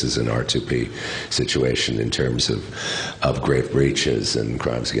that this is an R2P situation in terms of grave breaches and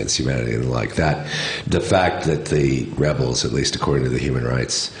crimes against humanity and like that. The fact that the rebels, at least according to the human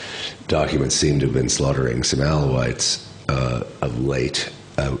rights documents, seem to have been slaughtering some Alawites of late.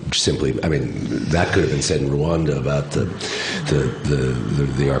 That could have been said in Rwanda about the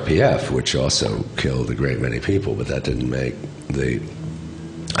RPF, which also killed a great many people, but that didn't make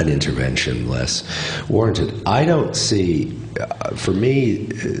an intervention less warranted. I don't see, for me,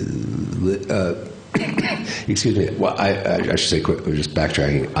 excuse me, well, I should say, just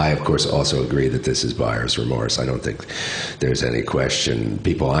backtracking, I, of course, also agree that this is buyer's remorse. I don't think there's any question.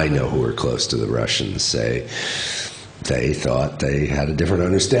 People I know who are close to the Russians say they thought they had a different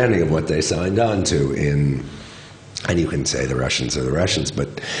understanding of what they signed on to and you can say the Russians are the Russians,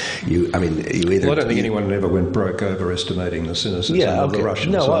 but you either... Well, I don't think anyone ever went broke overestimating the cynicism of the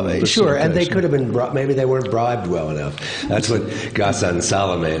Russians. No, sure, and they could have been... Maybe they weren't bribed well enough. That's what Ghassan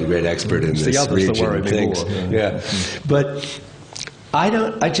Salame, great expert in this region, thinks. Yeah. But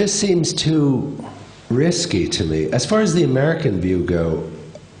it just seems too risky to me. As far as the American view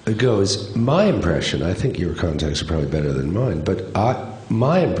goes, my impression, I think your contacts are probably better than mine, but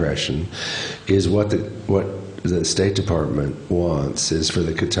my impression is what the State Department wants is for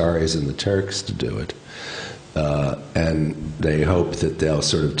the Qataris and the Turks to do it. And they hope that they'll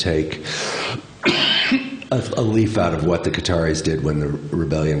sort of take a leaf out of what the Qataris did when the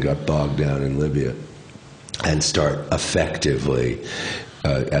rebellion got bogged down in Libya and start effectively,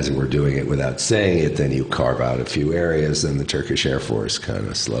 as it were, doing it without saying it. Then you carve out a few areas, then the Turkish Air Force kind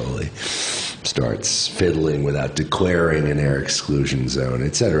of slowly starts fiddling without declaring an air exclusion zone,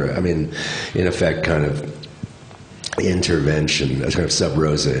 etc. I mean, in effect, kind of intervention, a kind of sub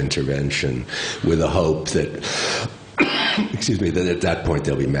rosa intervention, with a hope that, that at that point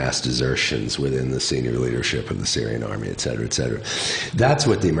there'll be mass desertions within the senior leadership of the Syrian army, et cetera, et cetera. That's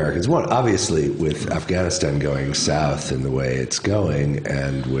what the Americans want. Obviously, with Afghanistan going south in the way it's going,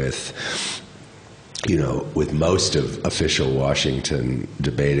 and with most of official Washington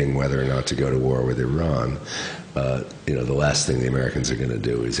debating whether or not to go to war with Iran, the last thing the Americans are going to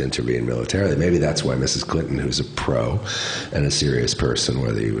do is intervene militarily. Maybe that's why Mrs. Clinton, who's a pro and a serious person,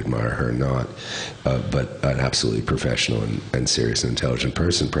 whether you admire her or not, but an absolutely professional and serious and intelligent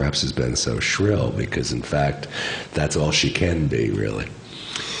person, perhaps has been so shrill, because in fact, that's all she can be, really.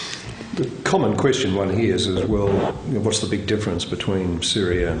 The common question one hears is, well, what's the big difference between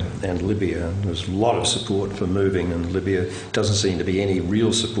Syria and Libya? There's a lot of support for moving in Libya. Doesn't seem to be any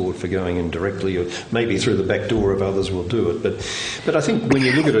real support for going in directly, or maybe through the back door if others will do it. But I think when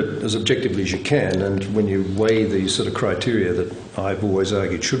you look at it as objectively as you can, and when you weigh these sort of criteria that I've always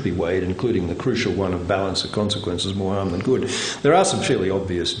argued should be weighed, including the crucial one of balance of consequences, more harm than good, there are some fairly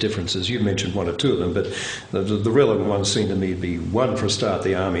obvious differences. You mentioned one or two of them, but the relevant ones seem to me to be, one, for a start,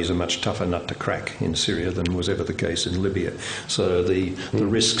 the armies are much tougher nut to crack in Syria than was ever the case in Libya. So the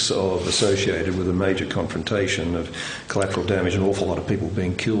risks associated with a major confrontation of collateral damage, an awful lot of people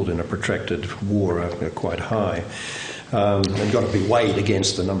being killed in a protracted war are quite high. And got to be weighed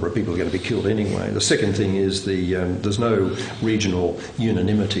against the number of people who are going to be killed anyway. The second thing is there's no regional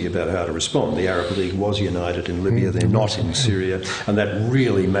unanimity about how to respond. The Arab League was united in Libya, they're not in Syria, and that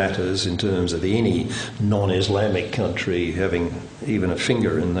really matters in terms of any non-Islamic country having even a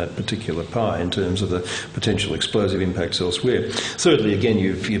finger in that particular pie in terms of the potential explosive impacts elsewhere. Thirdly, again,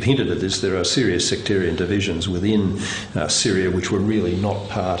 you've hinted at this, there are serious sectarian divisions within Syria which were really not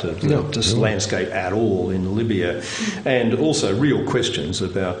part of the landscape at all in Libya. And also real questions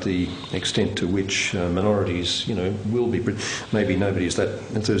about the extent to which minorities, will be... Maybe nobody is that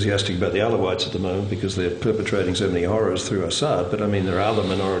enthusiastic about the Alawites at the moment because they're perpetrating so many horrors through Assad, but I mean there are other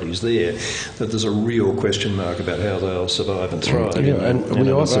minorities there that there's a real question mark about how they'll survive and thrive.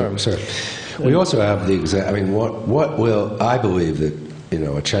 We also have what will... I believe that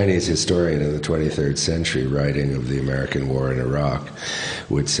a Chinese historian in the 23rd century writing of the American war in Iraq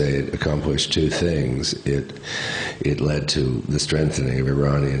would say it accomplished two things. It led to the strengthening of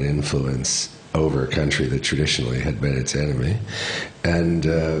Iranian influence over a country that traditionally had been its enemy, and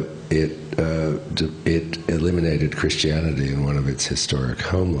it eliminated Christianity in one of its historic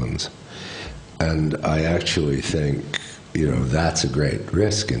homelands. And I actually think that's a great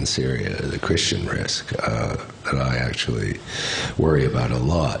risk in Syria, the Christian risk, that I actually worry about a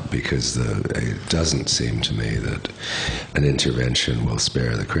lot, because it doesn't seem to me that an intervention will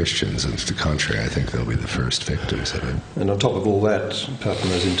spare the Christians. And to the contrary, I think they'll be the first victims of it. And on top of all that, apart from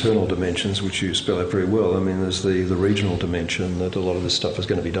those internal dimensions, which you spell out very well, there's the regional dimension, that a lot of this stuff is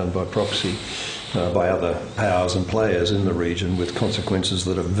going to be done by proxy, by other powers and players in the region, with consequences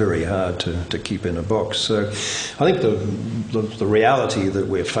that are very hard to keep in a box. So I think the reality that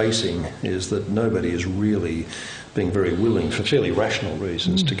we're facing is that nobody is really being very willing, for fairly rational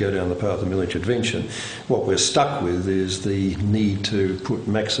reasons, to go down the path of military intervention. What we're stuck with is the need to put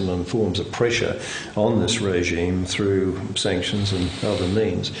maximum forms of pressure on this regime through sanctions and other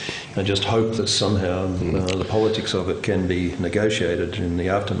means, and just hope that somehow the politics of it can be negotiated in the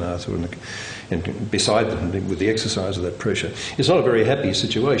aftermath or and beside them with the exercise of that pressure. It's not a very happy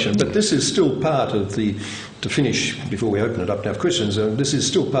situation, but this is still part of the To finish, before we open it up now for questions, this is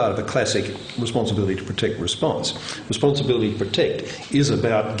still part of a classic responsibility to protect response. Responsibility to protect is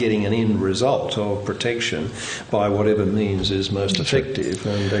about getting an end result of protection by whatever means is most effective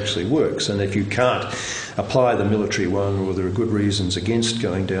and actually works. And if you can't apply the military one, or there are good reasons against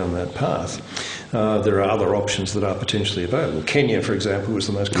going down that path, there are other options that are potentially available. Kenya, for example, was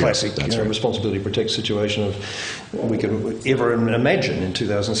the most classic responsibility to protect situation of we could ever imagine in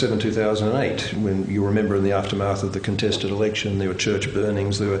 2007, 2008, when you remember in the aftermath of the contested election, there were church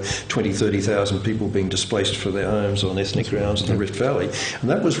burnings, there were 20, 30,000 people being displaced from their homes on ethnic grounds in the Rift Valley. And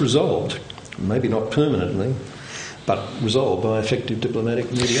that was resolved, maybe not permanently, but resolved by effective diplomatic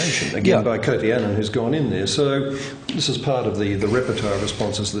mediation, again by Kofi Annan, who's gone in there. So this is part of the repertoire of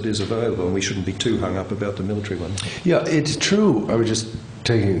responses that is available, and we shouldn't be too hung up about the military one. Yeah, it's true. I was just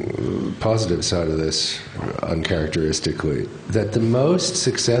taking the positive side of this uncharacteristically, that the most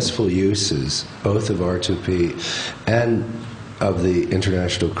successful uses, both of R2P and of the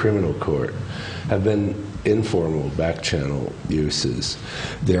International Criminal Court, have been informal back-channel uses.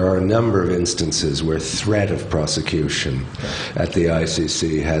 There are a number of instances where threat of prosecution at the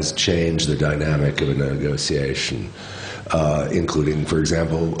ICC has changed the dynamic of a negotiation, including, for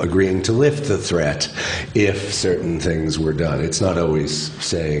example, agreeing to lift the threat if certain things were done. It's not always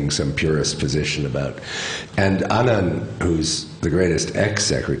saying some purist position about. And Annan, who's the greatest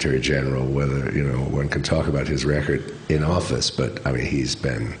ex-Secretary General, whether one can talk about his record in office, but I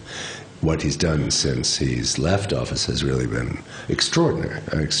mean what he's done since he's left office has really been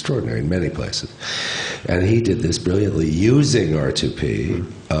extraordinary in many places. And he did this brilliantly using R2P,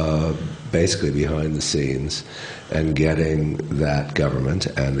 basically behind the scenes, and getting that government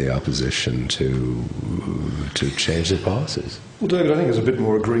and the opposition to change their policies. Well, David, I think there's a bit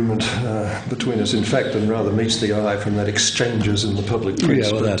more agreement between us, in fact, than rather meets the eye from that exchanges in the public press.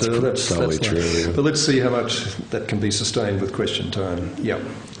 Yeah, well, that's probably true. Yeah. But let's see how much that can be sustained with question time. Yeah.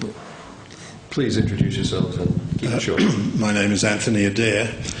 Please introduce yourself and keep it short. My name is Anthony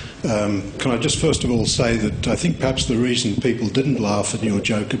Adair. Can I just first of all say that I think perhaps the reason people didn't laugh at your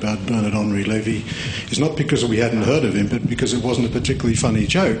joke about Bernard-Henri Lévy is not because we hadn't heard of him, but because it wasn't a particularly funny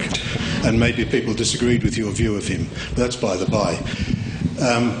joke, and maybe people disagreed with your view of him. But that's by the by.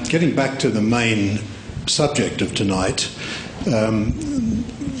 Getting back to the main subject of tonight,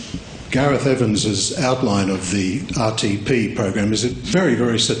 Gareth Evans' outline of the RTP program is a very,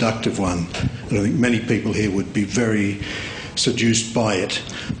 very seductive one, and I think many people here would be very seduced by it.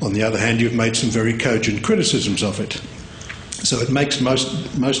 On the other hand, you've made some very cogent criticisms of it. So it makes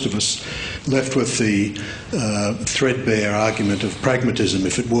most of us left with the threadbare argument of pragmatism.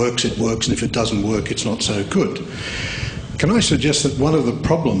 If it works, it works, and if it doesn't work, it's not so good. Can I suggest that one of the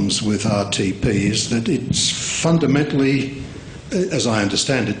problems with RTP is that it's fundamentally, as I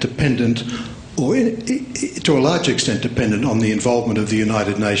understand it, dependent, or to a large extent dependent on the involvement of the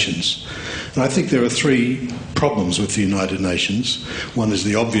United Nations. And I think there are three problems with the United Nations. One is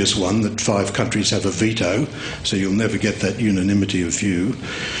the obvious one, that 5 countries have a veto, so you'll never get that unanimity of view.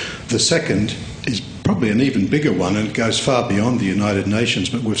 The second is probably an even bigger one, and it goes far beyond the United Nations,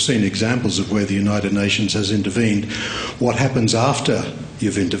 but we've seen examples of where the United Nations has intervened. What happens after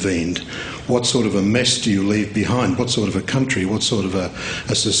you've intervened? What sort of a mess do you leave behind? What sort of a country, what sort of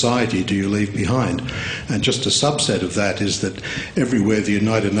a society do you leave behind? And just a subset of that is that everywhere the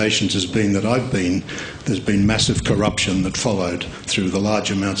United Nations has been that I've been, there's been massive corruption that followed through the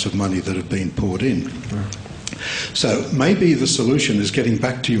large amounts of money that have been poured in. So maybe the solution is getting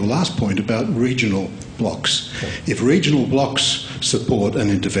back to your last point about regional blocs. If regional blocs support an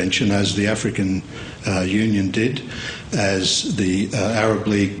intervention, as the African Union did, as the Arab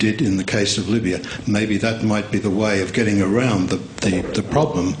League did in the case of Libya, maybe that might be the way of getting around the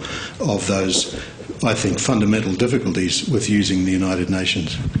problem of those, I think, fundamental difficulties with using the United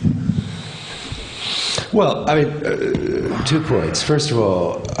Nations. Well, I mean, 2 points. First of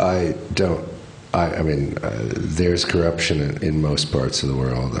all, I mean, there's corruption in most parts of the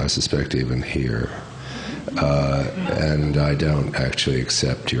world, I suspect even here. And I don't actually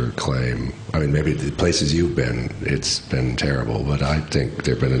accept your claim. I mean, maybe the places you've been, it's been terrible, but I think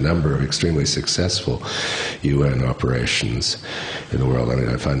there have been a number of extremely successful UN operations in the world. I mean,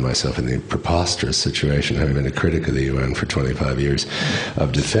 I find myself in the preposterous situation, having been a critic of the UN for 25 years,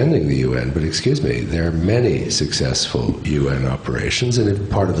 of defending the UN. But excuse me, there are many successful UN operations, and if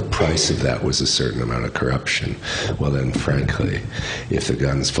part of the price of that was a certain amount of corruption, well then, frankly, if the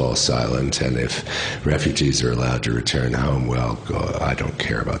guns fall silent and if refugees are allowed to return home, well, I don't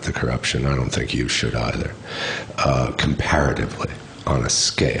care about the corruption. I don't think you should either. Comparatively, on a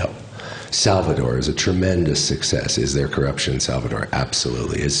scale, Salvador is a tremendous success. Is there corruption in Salvador?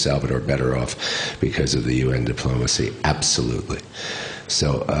 Absolutely. Is Salvador better off because of the UN diplomacy? Absolutely.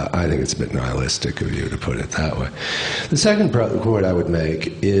 So I think it's a bit nihilistic of you to put it that way. The second point I would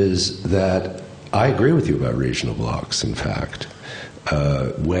make is that I agree with you about regional blocs, in fact.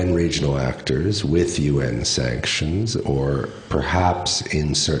 When regional actors with UN sanctions, or perhaps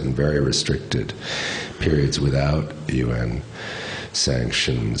in certain very restricted periods without UN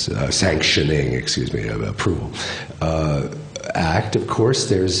sanctions, approval, act, of course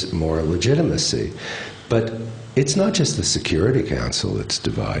there's more legitimacy. But it's not just the Security Council that's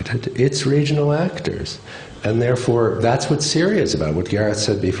divided, it's regional actors. And therefore, that's what Syria is about. What Gareth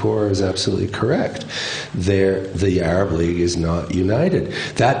said before is absolutely correct. The Arab League is not united.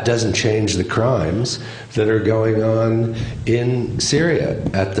 That doesn't change the crimes that are going on in Syria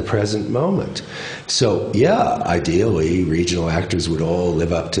at the present moment. So, yeah, ideally, regional actors would all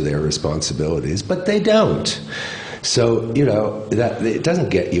live up to their responsibilities, but they don't. So, that it doesn't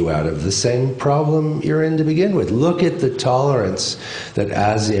get you out of the same problem you're in to begin with. Look at the tolerance that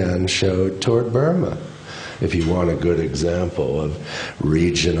ASEAN showed toward Burma, if you want a good example of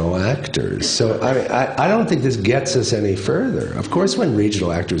regional actors. So, I don't think this gets us any further. Of course, when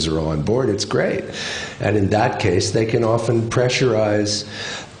regional actors are all on board, it's great. And in that case, they can often pressurize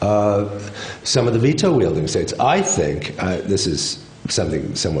some of the veto-wielding states. I think, this is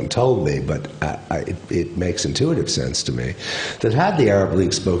something someone told me, but it makes intuitive sense to me, that had the Arab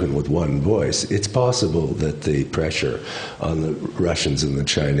League spoken with one voice, it's possible that the pressure on the Russians and the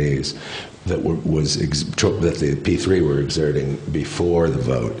Chinese that the P3 were exerting before the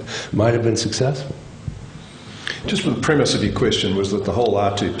vote might have been successful. Just the premise of your question was that the whole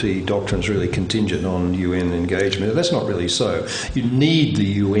R2P doctrine is really contingent on UN engagement. That's not really so. You need the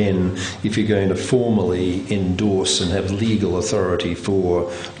UN if you're going to formally endorse and have legal authority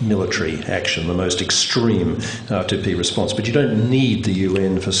for military action, the most extreme R2P response. But you don't need the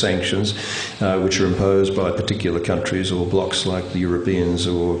UN for sanctions, which are imposed by particular countries or blocs like the Europeans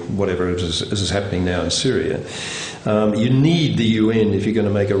or whatever is happening now in Syria. You need the UN if you're going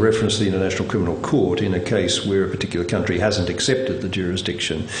to make a reference to the International Criminal Court in a case where a particular country hasn't accepted the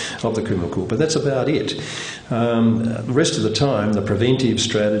jurisdiction of the Criminal Court, but that's about it. The rest of the time, the preventive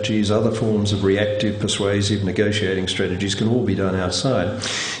strategies, other forms of reactive, persuasive, negotiating strategies can all be done outside.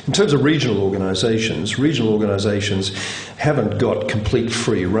 In terms of regional organisations haven't got complete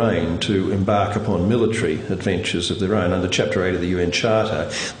free rein to embark upon military adventures of their own. Under Chapter 8 of the UN Charter,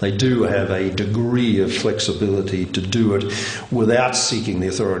 they do have a degree of flexibility to do it without seeking the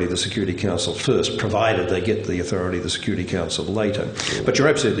authority of the Security Council first, provided they get the authority of the Security Council later. But you're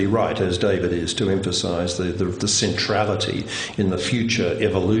absolutely right, as David is, to emphasise the centrality in the future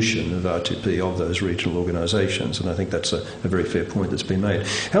evolution of R2P of those regional organisations, and I think that's a very fair point that's been made.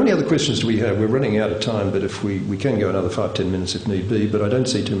 How many other questions do we have? We're running out of time, but if we can go another 5-10 minutes if need be, but I don't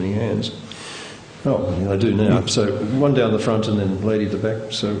see too many hands. Oh, I do now. So one down the front and then lady at the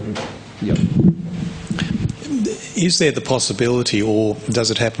back. So, yeah. Is there the possibility, or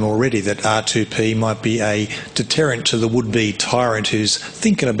does it happen already, that R2P might be a deterrent to the would-be tyrant who's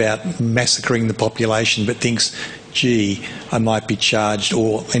thinking about massacring the population but thinks, gee, I might be charged,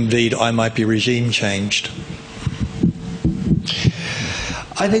 or indeed I might be regime changed?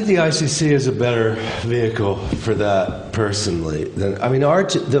 I think the ICC is a better vehicle for that, personally.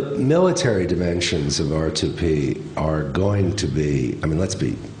 The military dimensions of R2P are going to be, let's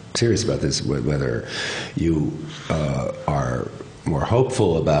be serious about this, whether you are more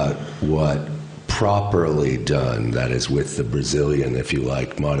hopeful about what properly done, that is with the Brazilian, if you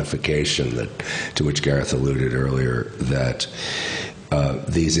like, modification to which Gareth alluded earlier, that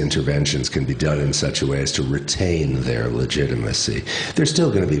these interventions can be done in such a way as to retain their legitimacy. They're still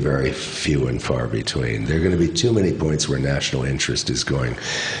going to be very few and far between. There are going to be too many points where national interest is going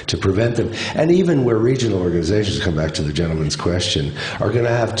to prevent them. And even where regional organizations, come back to the gentleman's question, are going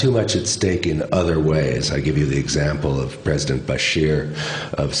to have too much at stake in other ways. I give you the example of President Bashir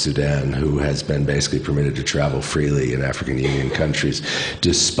of Sudan, who has been basically permitted to travel freely in African Union countries,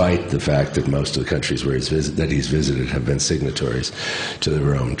 despite the fact that most of the countries where he's visited have been signatories to the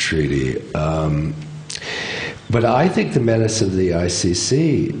Rome Treaty. But I think the menace of the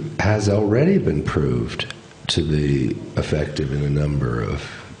ICC has already been proved to be effective in a number of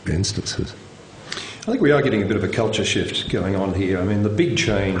instances. I think we are getting a bit of a culture shift going on here. The big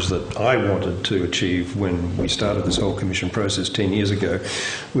change that I wanted to achieve when we started this whole commission process 10 years ago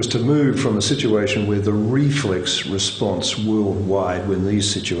was to move from a situation where the reflex response worldwide when these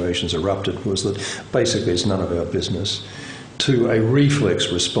situations erupted was that basically it's none of our business, to a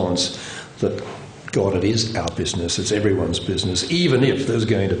reflex response that God, it is our business, it's everyone's business, even if there's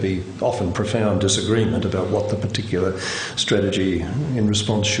going to be often profound disagreement about what the particular strategy in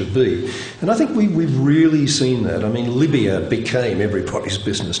response should be. And I think we've really seen that. I mean, Libya became everybody's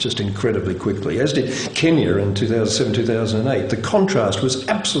business just incredibly quickly, as did Kenya in 2007, 2008. The contrast was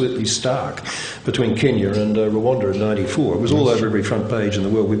absolutely stark between Kenya and Rwanda in 94. It was all over every front page in the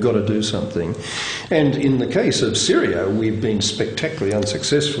world. We've got to do something. And in the case of Syria, we've been spectacularly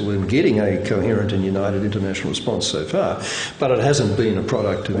unsuccessful in getting a coherent and united international response so far, but it hasn't been a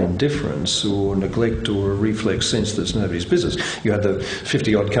product of indifference or neglect or a reflex sense that it's nobody's business. You had the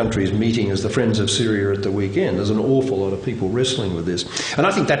 50-odd countries meeting as the Friends of Syria at the weekend. There's an awful lot of people wrestling with this. And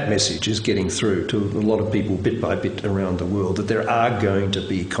I think that message is getting through to a lot of people bit by bit around the world, that there are going to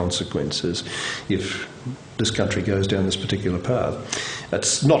be consequences if this country goes down this particular path.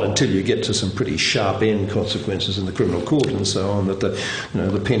 It's not until you get to some pretty sharp-end consequences in the criminal court and so on that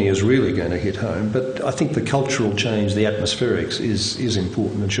the penny is really going to hit home. But I think the cultural change, the atmospherics, is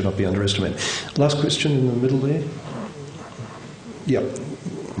important and should not be underestimated. Last question in the middle there. Yep.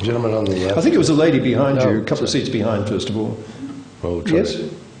 Gentleman on the left. I think it was a lady behind you, a couple of seats behind, first of all. Well, yes?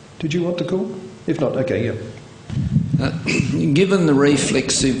 Did you want to call? If not, okay, yeah. Given the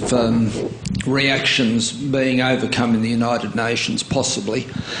reflexive reactions being overcome in the United Nations, possibly,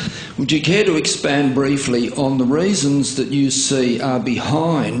 would you care to expand briefly on the reasons that you see are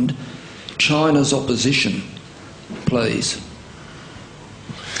behind China's opposition, please?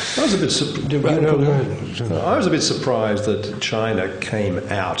 I was a bit surprised that China came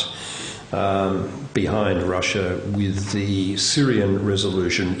out behind Russia with the Syrian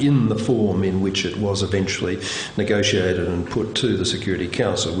resolution in the form in which it was eventually negotiated and put to the Security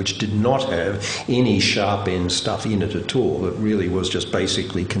Council, which did not have any sharp-end stuff in it at all. It really was just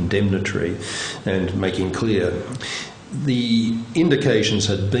basically condemnatory and making clear. The indications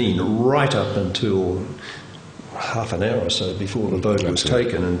had been right up until half an hour or so before the vote was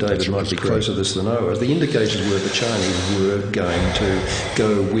taken, and David might be closer to this than I was. The indications were the Chinese were going to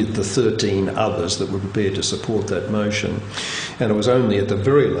go with the 13 others that were prepared to support that motion. And it was only at the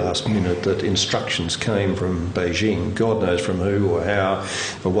very last minute that instructions came from Beijing, God knows from who or how,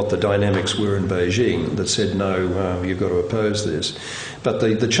 or what the dynamics were in Beijing, that said, no, you've got to oppose this. But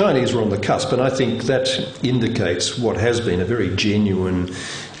the Chinese were on the cusp, and I think that indicates what has been a very genuinely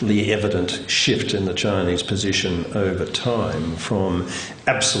evident shift in the Chinese position over time, from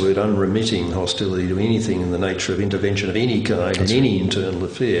absolute unremitting hostility to anything in the nature of intervention of any kind in any internal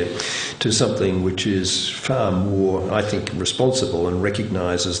affair, to something which is far more, I think, responsible and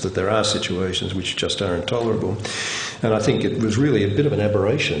recognises that there are situations which just are intolerable. And I think it was really a bit of an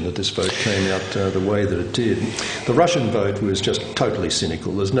aberration that this vote came out the way that it did. The Russian vote was just totally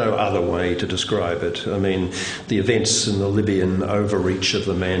cynical. There's no other way to describe it. I mean, the events in the Libyan overreach of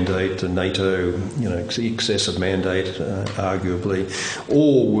the mandate, the NATO, excessive mandate, arguably,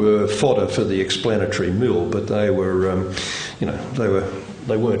 all were fodder for the explanatory mill, but they were,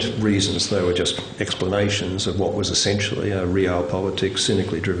 they weren't reasons, they were just explanations of what was essentially a realpolitik,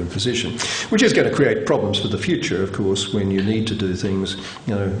 cynically driven position, which is going to create problems for the future, of course, when you need to do things,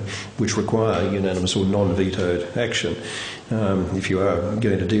 which require unanimous or non-vetoed action. If you are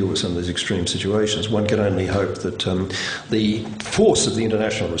going to deal with some of these extreme situations, one can only hope that the force of the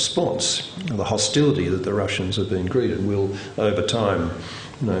international response, the hostility that the Russians have been greeted, will over time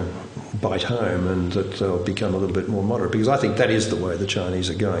bite home, and that they'll become a little bit more moderate, because I think that is the way the Chinese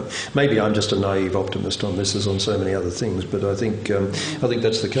are going. Maybe I'm just a naive optimist on this, as on so many other things, but I think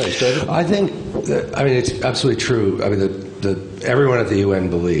that's the case. David? I think it's absolutely true. I mean, everyone at the UN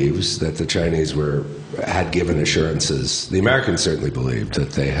believes that the Chinese had given assurances. The Americans certainly believed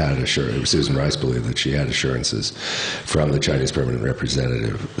that they had assurances. Susan Rice believed that she had assurances from the Chinese permanent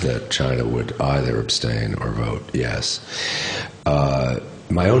representative that China would either abstain or vote yes.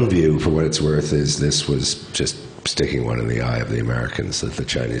 My own view, for what it's worth, is this was just sticking one in the eye of the Americans, that the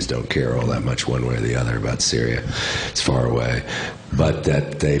Chinese don't care all that much one way or the other about Syria. It's far away. But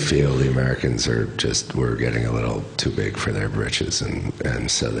that they feel the Americans were getting a little too big for their britches, and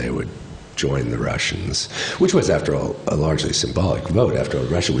so they would join the Russians, which was, after all, a largely symbolic vote. After all,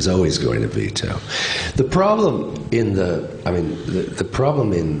 Russia was always going to veto. The problem in the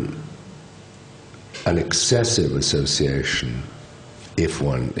problem in an excessive association, if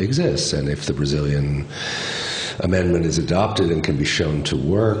one exists, and if the Brazilian amendment is adopted and can be shown to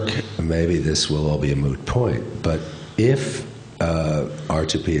work, maybe this will all be a moot point. But if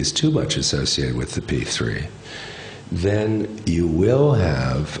R2P is too much associated with the P3, then you will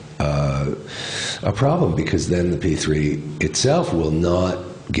have a problem, because then the P3 itself will not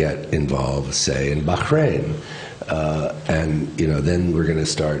get involved, say, in Bahrain. And then we're going to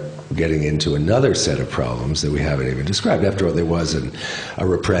start getting into another set of problems that we haven't even described. After all, there was a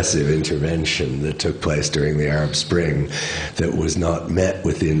repressive intervention that took place during the Arab Spring that was not met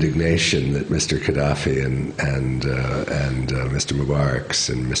with the indignation that Mr. Gaddafi and Mr. Mubarak's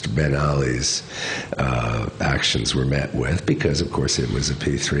and Mr. Ben Ali's actions were met with, because, of course, it was a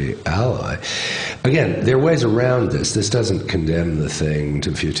P3 ally. Again, there are ways around this. This doesn't condemn the thing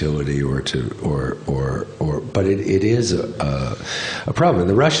to futility but it is a problem. In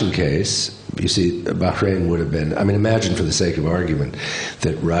the Russian case, you see, Bahrain would have been, I mean, imagine for the sake of argument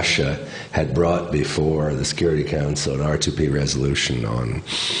that Russia had brought before the Security Council an R2P resolution on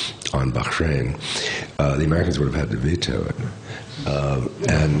Bahrain. The Americans would have had to veto it.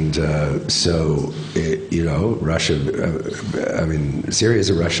 Russia, Syria is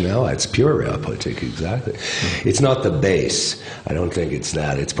a Russian ally. It's pure realpolitik, exactly. It's not the base. I don't think it's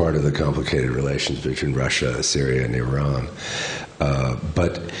that. It's part of the complicated relations between Russia, Syria, and Iran.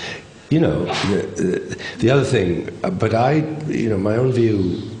 The other thing, my own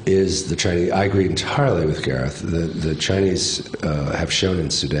view is the Chinese, I agree entirely with Gareth, the Chinese have shown in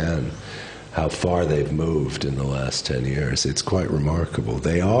Sudan how far they've moved in the last 10 years. It's quite remarkable.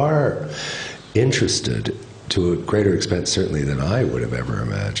 They are interested, to a greater extent certainly than I would have ever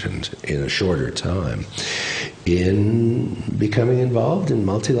imagined in a shorter time, in becoming involved in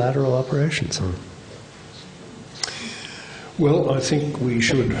multilateral operations. Well, I think we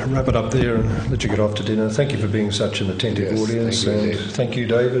should wrap it up there and let you get off to dinner. Thank you for being such an attentive audience, and thank you,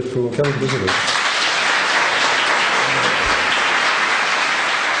 David, for coming to visit us.